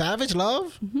 Savage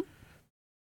Love? Mhm.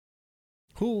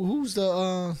 Who's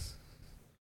the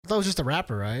that was just a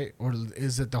rapper, right? Or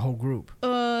is it the whole group?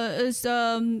 It's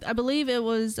I believe it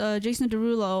was Jason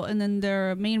Derulo and then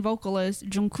their main vocalist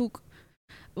Jungkook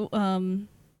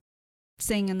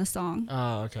sang in the song.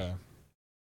 Oh, okay.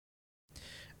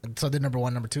 So they're number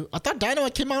 1, number 2. I thought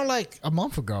Dynamite came out like a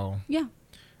month ago. Yeah.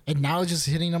 And now it's just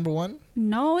hitting number 1?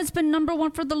 No, it's been number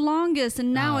 1 for the longest,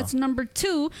 and now Oh. it's number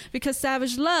 2 because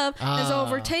Savage Love has Ah.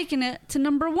 overtaken it to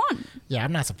number 1. Yeah,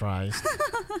 I'm not surprised.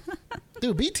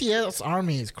 Dude, BTS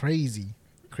Army is crazy.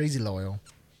 Crazy loyal.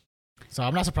 So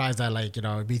I'm not surprised that, like, you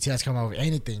know, BTS come out with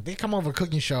anything. They come out with a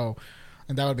cooking show,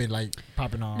 and that would be, like,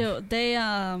 popping off. No, they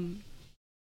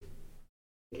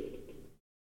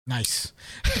Nice.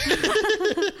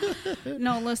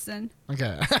 no, listen.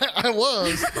 Okay. I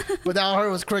was, but all I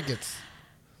heard was crickets.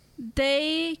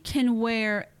 They can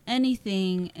wear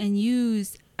anything and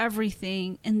use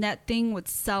everything, and that thing would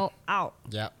sell out.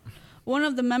 Yep. One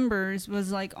of the members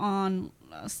was like on,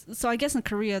 so I guess in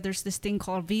Korea there's this thing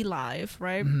called V Live,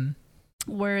 right?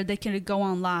 Mm-hmm. Where they can go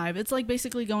on live. It's like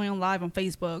basically going on live on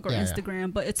Facebook or Yeah,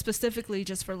 Instagram, but it's specifically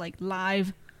just for like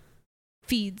live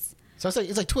feeds. So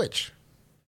it's like Twitch.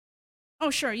 Oh,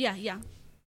 sure. Yeah, yeah.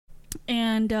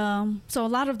 And so a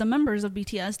lot of the members of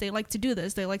BTS, they like to do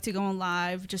this. They like to go on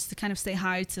live just to kind of say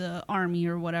hi to the army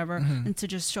or whatever and to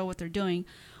just show what they're doing.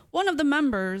 One of the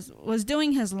members was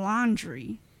doing his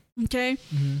laundry. Okay.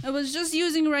 It was just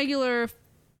using regular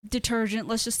detergent.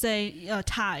 Let's just say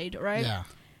Tide, right? Yeah.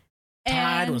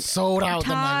 And Tide was sold out the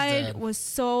next day. Tide was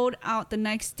sold out the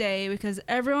next day because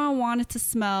everyone wanted to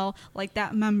smell like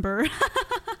that member.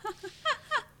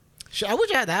 I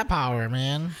wish I had that power,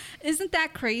 man. Isn't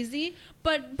that crazy?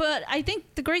 But I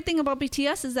think the great thing about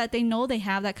BTS is that they know they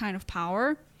have that kind of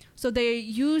power. So they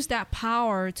use that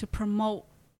power to promote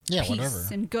peace whatever.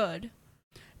 and good.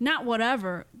 Not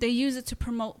whatever. They use it to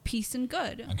promote peace and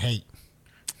good. And hate.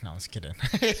 No, I was kidding.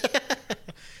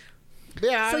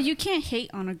 Yeah. So you can't hate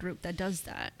on a group that does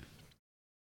that.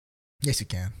 Yes, you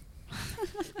can.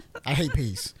 I hate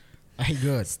peace. I hate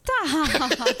good. Stop.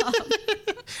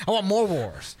 I want more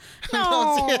wars.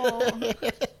 No.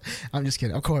 I'm just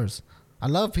kidding. Of course. I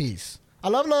love peace. I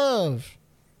love love.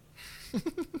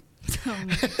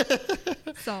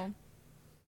 So.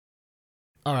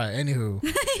 All right, anywho.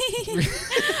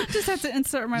 Just have to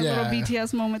insert my little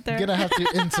BTS moment there. Gonna have to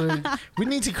insert. We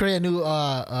need to create a new,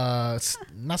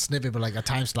 not snippet, but like a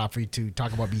time slot for you to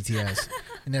talk about BTS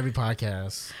in every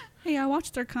podcast. Hey, I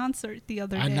watched their concert the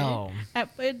other day. I know.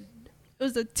 It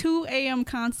was a 2 a.m.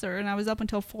 concert, and I was up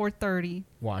until 4:30.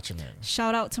 Watching it.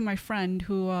 Shout out to my friend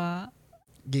who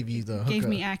gave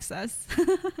me access.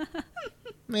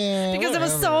 Man, because it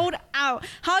was sold out.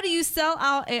 How do you sell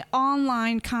out an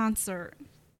online concert?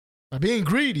 By being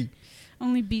greedy.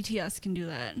 Only BTS can do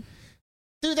that.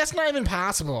 Dude, that's not even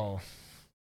possible.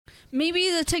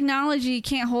 Maybe the technology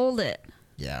can't hold it.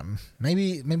 Yeah,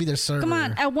 maybe their server. Come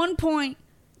on, at one point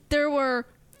there were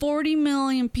 40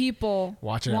 million people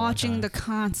watching the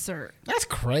concert. That's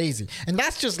crazy. And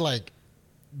that's just like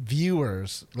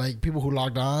viewers, like people who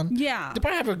logged on. Yeah. They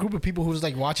probably have a group of people who's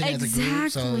like watching it as a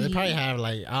group. So they probably have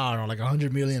like, I don't know, like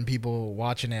 100 million people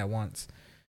watching it at once.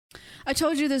 I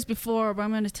told you this before, but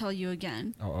I'm going to tell you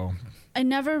again. Uh-oh. I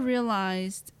never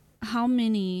realized how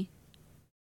many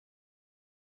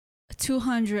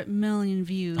 200 million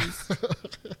views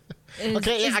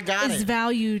is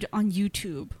valued on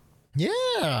YouTube.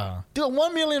 Yeah. Dude,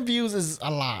 1 million views is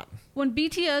a lot. When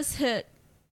BTS hit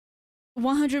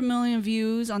 100 million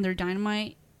views on their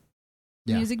Dynamite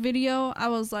music video, I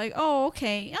was like, oh,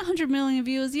 okay, 100 million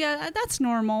views. Yeah, that's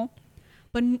normal.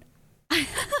 But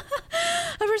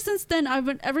ever since then,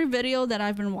 every video that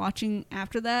I've been watching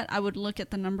after that, I would look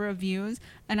at the number of views,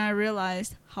 and I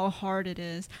realized how hard it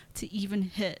is to even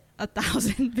hit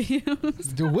 1,000 views.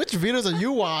 Dude, which videos are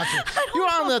you watching? You're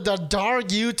on the dark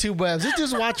YouTube webs. You're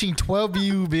just watching 12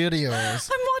 view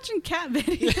videos. I'm watching cat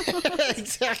videos.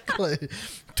 Exactly.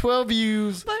 12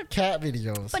 views, cat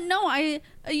videos. But no,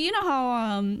 you know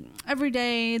how every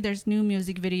day there's new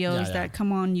music videos that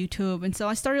come on YouTube, and so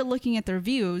I started looking at their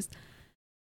views.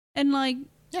 And like,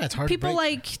 it's hard. People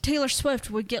like Taylor Swift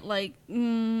would get like, I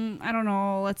don't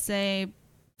know, let's say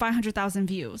 500,000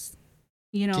 views.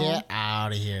 You know, get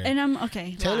out of here. And I'm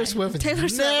okay. Taylor Swift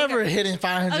is never hitting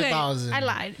 500,000. Okay, I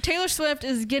lied. Taylor Swift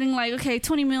is getting like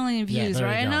 20 million views,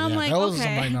 right? And I'm like, those are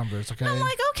some right numbers. Okay. I'm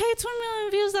like, okay, 20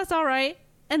 million views, that's all right.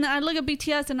 And then I look at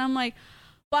BTS and I'm like,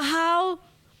 but how?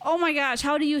 Oh my gosh,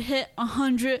 how do you hit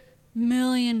 100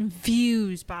 million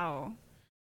views, Bao?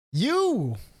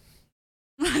 You.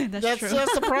 That's true.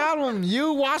 That's the problem.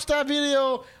 You watch that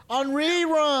video on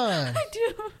rerun. I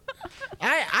do.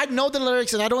 I know the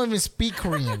lyrics and I don't even speak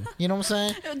Korean. You know what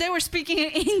I'm saying? They were speaking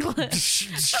in English.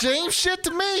 Same shit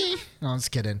to me. No, I'm just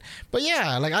kidding. But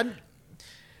yeah, like I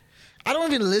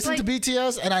don't even listen to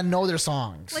BTS and I know their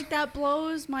songs. Like that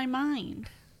blows my mind.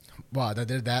 Wow, that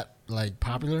they're that like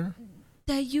popular?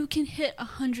 That you can hit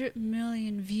 100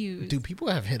 million views. Dude, people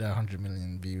have hit 100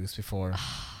 million views before.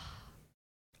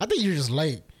 I think you're just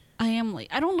late. I am late.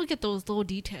 I don't look at those little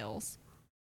details.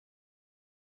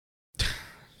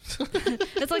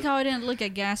 It's like how I didn't look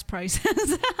at gas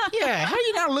prices. Yeah, how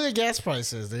you not look at gas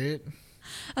prices, dude?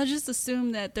 I just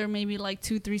assume that they're maybe like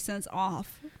 2-3 cents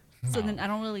off. No. So then I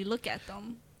don't really look at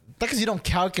them. That's because you don't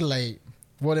calculate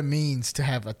what it means to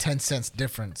have a 10 cents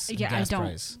difference in gas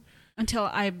price. Until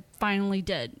I finally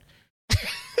did.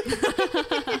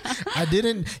 I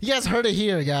didn't. You guys heard it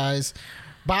here, guys.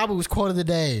 Babu's quote of the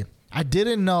day. I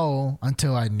didn't know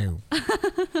until I knew.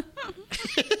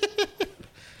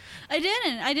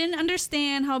 I didn't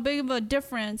understand how big of a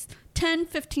difference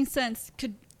 10-15 cents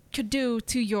could do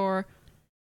to your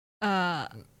to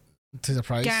the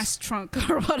price gas trunk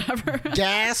or whatever.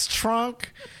 Gas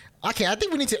trunk. Okay, I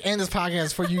think we need to end this podcast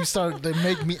before you start to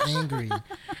make me angry.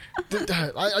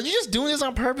 Are you just doing this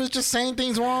on purpose? Just saying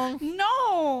things wrong? No,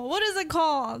 No. What is it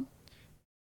called?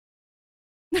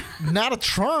 Not a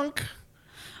trunk.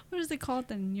 What is it called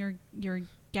then? Your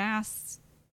gas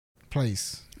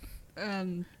Place.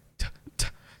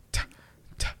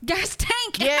 gas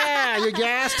tank. Yeah, your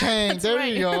gas tank. That's There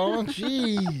right. you go.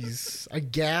 Jeez. A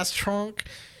gas trunk?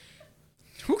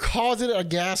 Who calls it a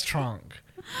gas trunk?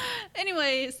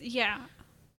 Anyways, yeah.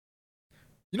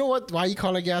 You know what? Why you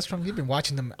call it a gas trunk? You've been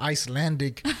watching them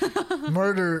Icelandic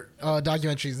murder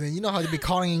documentaries, and you know how they be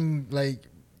calling like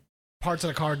parts of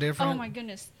the car different. Oh my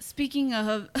goodness. Speaking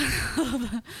of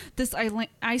this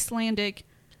Icelandic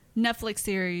Netflix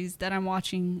series that I'm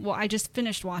watching, well, I just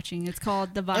finished watching. It's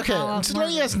called The Valhalla. Okay, just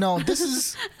let you guys know, this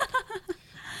is.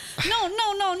 No.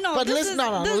 But listen,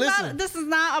 listen. This is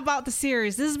not about the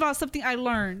series. This is about something I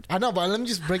learned. I know, but let me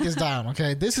just break this down,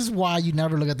 okay? This is why you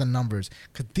never look at the numbers,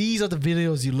 because these are the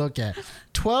videos you look at.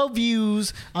 12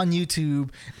 views on YouTube,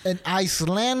 an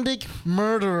Icelandic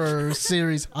murderer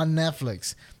series on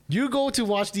Netflix. You go to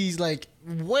watch these like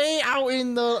way out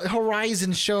in the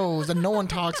horizon shows that no one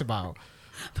talks about.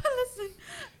 But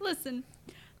listen.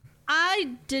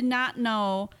 I did not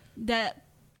know that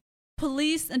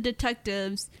police and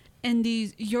detectives in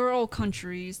these Euro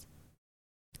countries,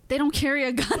 they don't carry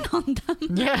a gun on them.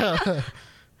 Yeah.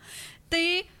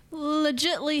 They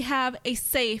legitly have a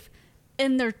safe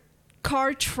in their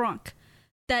car trunk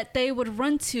that they would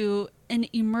run to in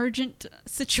emergent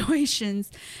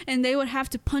situations, and they would have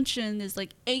to punch in this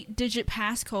like 8-digit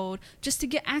passcode just to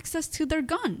get access to their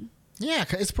gun. Yeah,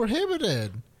 'cause it's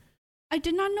prohibited. I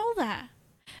did not know that.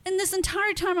 And this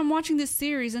entire time I'm watching this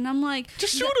series, and I'm like,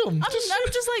 Just shoot them. I'm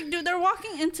just like, dude, they're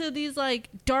walking into these like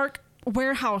dark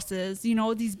warehouses, you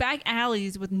know, these back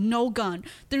alleys with no gun.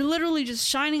 They're literally just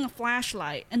shining a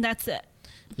flashlight, and that's it.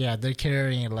 Yeah, they're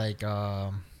carrying like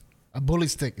a bully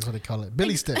stick is what they call it.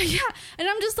 Billy stick. Yeah, and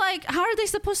I'm just like, how are they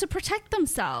supposed to protect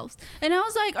themselves? And I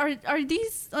was like, are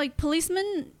these like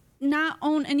policemen not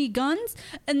own any guns?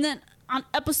 And then on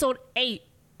episode 8,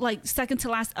 like second to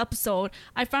last episode,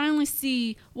 I finally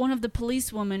see one of the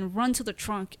policewomen run to the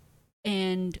trunk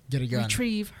and Get a gun.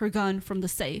 retrieve her gun from the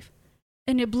safe,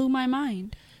 and it blew my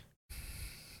mind.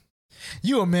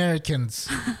 You Americans,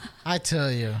 I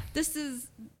tell you. This is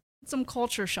some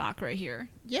culture shock right here.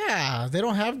 Yeah, they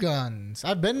don't have guns.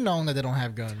 I've been known that they don't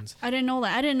have guns. I didn't know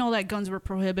that. I didn't know that guns were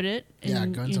prohibited in,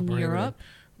 Guns are in prohibited. Europe.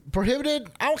 Prohibited?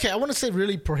 Okay, I want to say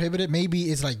really prohibited.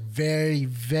 Maybe it's like very,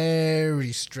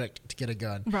 very strict to get a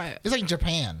gun. Right. It's like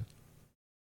Japan.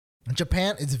 In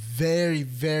Japan, it's very,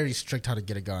 very strict how to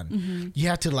get a gun. Mm-hmm. You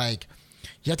have to like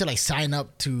sign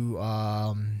up to. You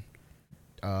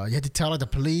have to tell like the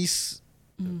police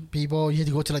people. You have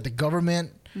to go to like the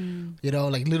government. You know,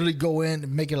 like literally go in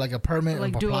and make it like a permit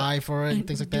Like and apply for it and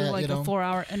things like do that. like you know, a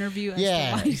 4-hour interview.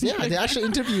 yeah, yeah. They actually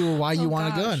interview why you Oh, want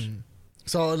a gosh. gun.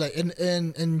 So like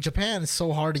in Japan, it's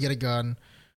so hard to get a gun.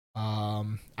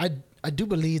 I do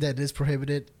believe that it is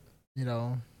prohibited. You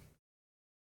know,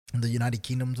 in the United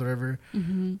Kingdoms, whatever.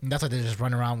 Mm-hmm. And that's why they just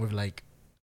run around with like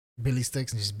billy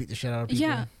sticks and just beat the shit out of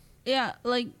people. Yeah.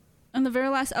 Like in the very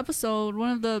last episode,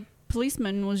 one of the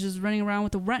policemen was just running around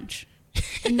with a wrench,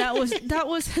 and that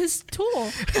was his tool.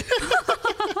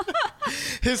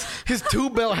 His tool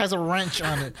belt has a wrench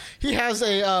on it. He has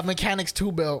a mechanic's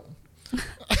tool belt.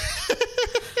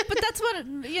 But that's what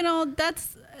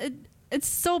it's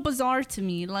so bizarre to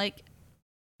me. Like,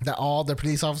 That all the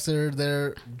police officers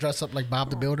they're dressed up like Bob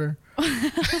the Builder.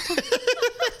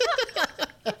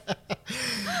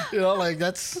 You know, like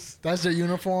that's their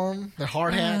uniform, their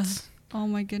hard hats. oh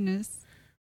my goodness.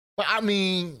 But I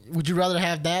mean, would you rather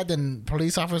have that than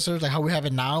police officers like how we have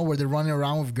it now, where they're running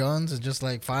around with guns and just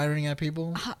like firing at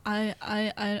people? I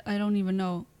don't even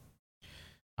know.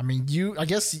 I mean, I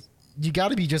guess you got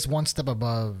to be just one step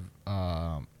above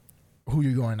who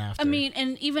you're going after. I mean,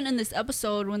 and even in this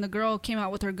episode, when the girl came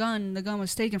out with her gun, the gun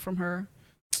was taken from her,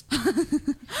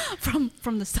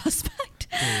 from the suspect,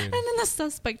 and then the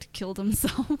suspect killed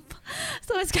himself.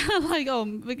 So it's kind of like,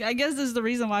 oh, I guess this is the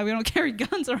reason why we don't carry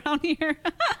guns around here.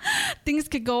 Things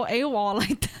could go AWOL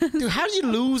like this. dude, how do you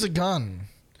lose a gun?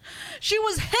 She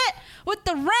was hit with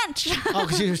the wrench. Oh,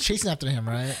 because she was chasing after him,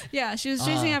 right? Yeah, she was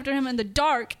chasing after him in the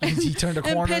dark. And he turned a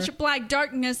in corner. pitch black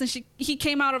darkness, and he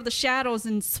came out of the shadows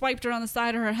and swiped her on the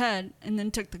side of her head, and then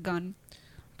took the gun.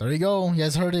 There you go. You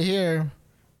guys heard it here.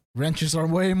 Wrenches are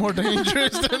way more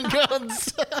dangerous than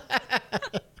guns.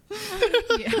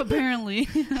 Yeah, apparently.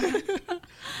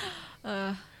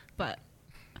 But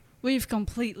we've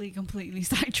completely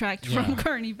sidetracked from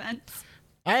current events.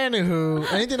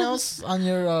 Anywho, anything else on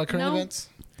your current No. events?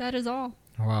 That is all.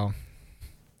 Wow.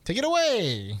 Take it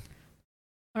away.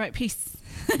 All right, peace.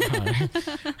 All right.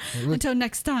 Until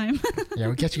next time. Yeah,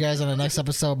 we'll catch you guys on the next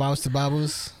episode of Babus to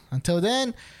Babus. Until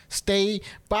then, stay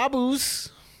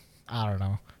Babus. I don't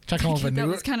know. Try to come up with a That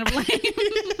new. was kind of lame.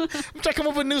 I'm trying to come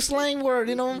up with a new slang word.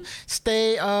 You know,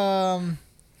 stay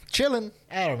chilling.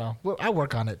 I don't know. I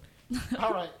work on it.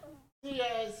 All right. See you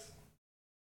guys.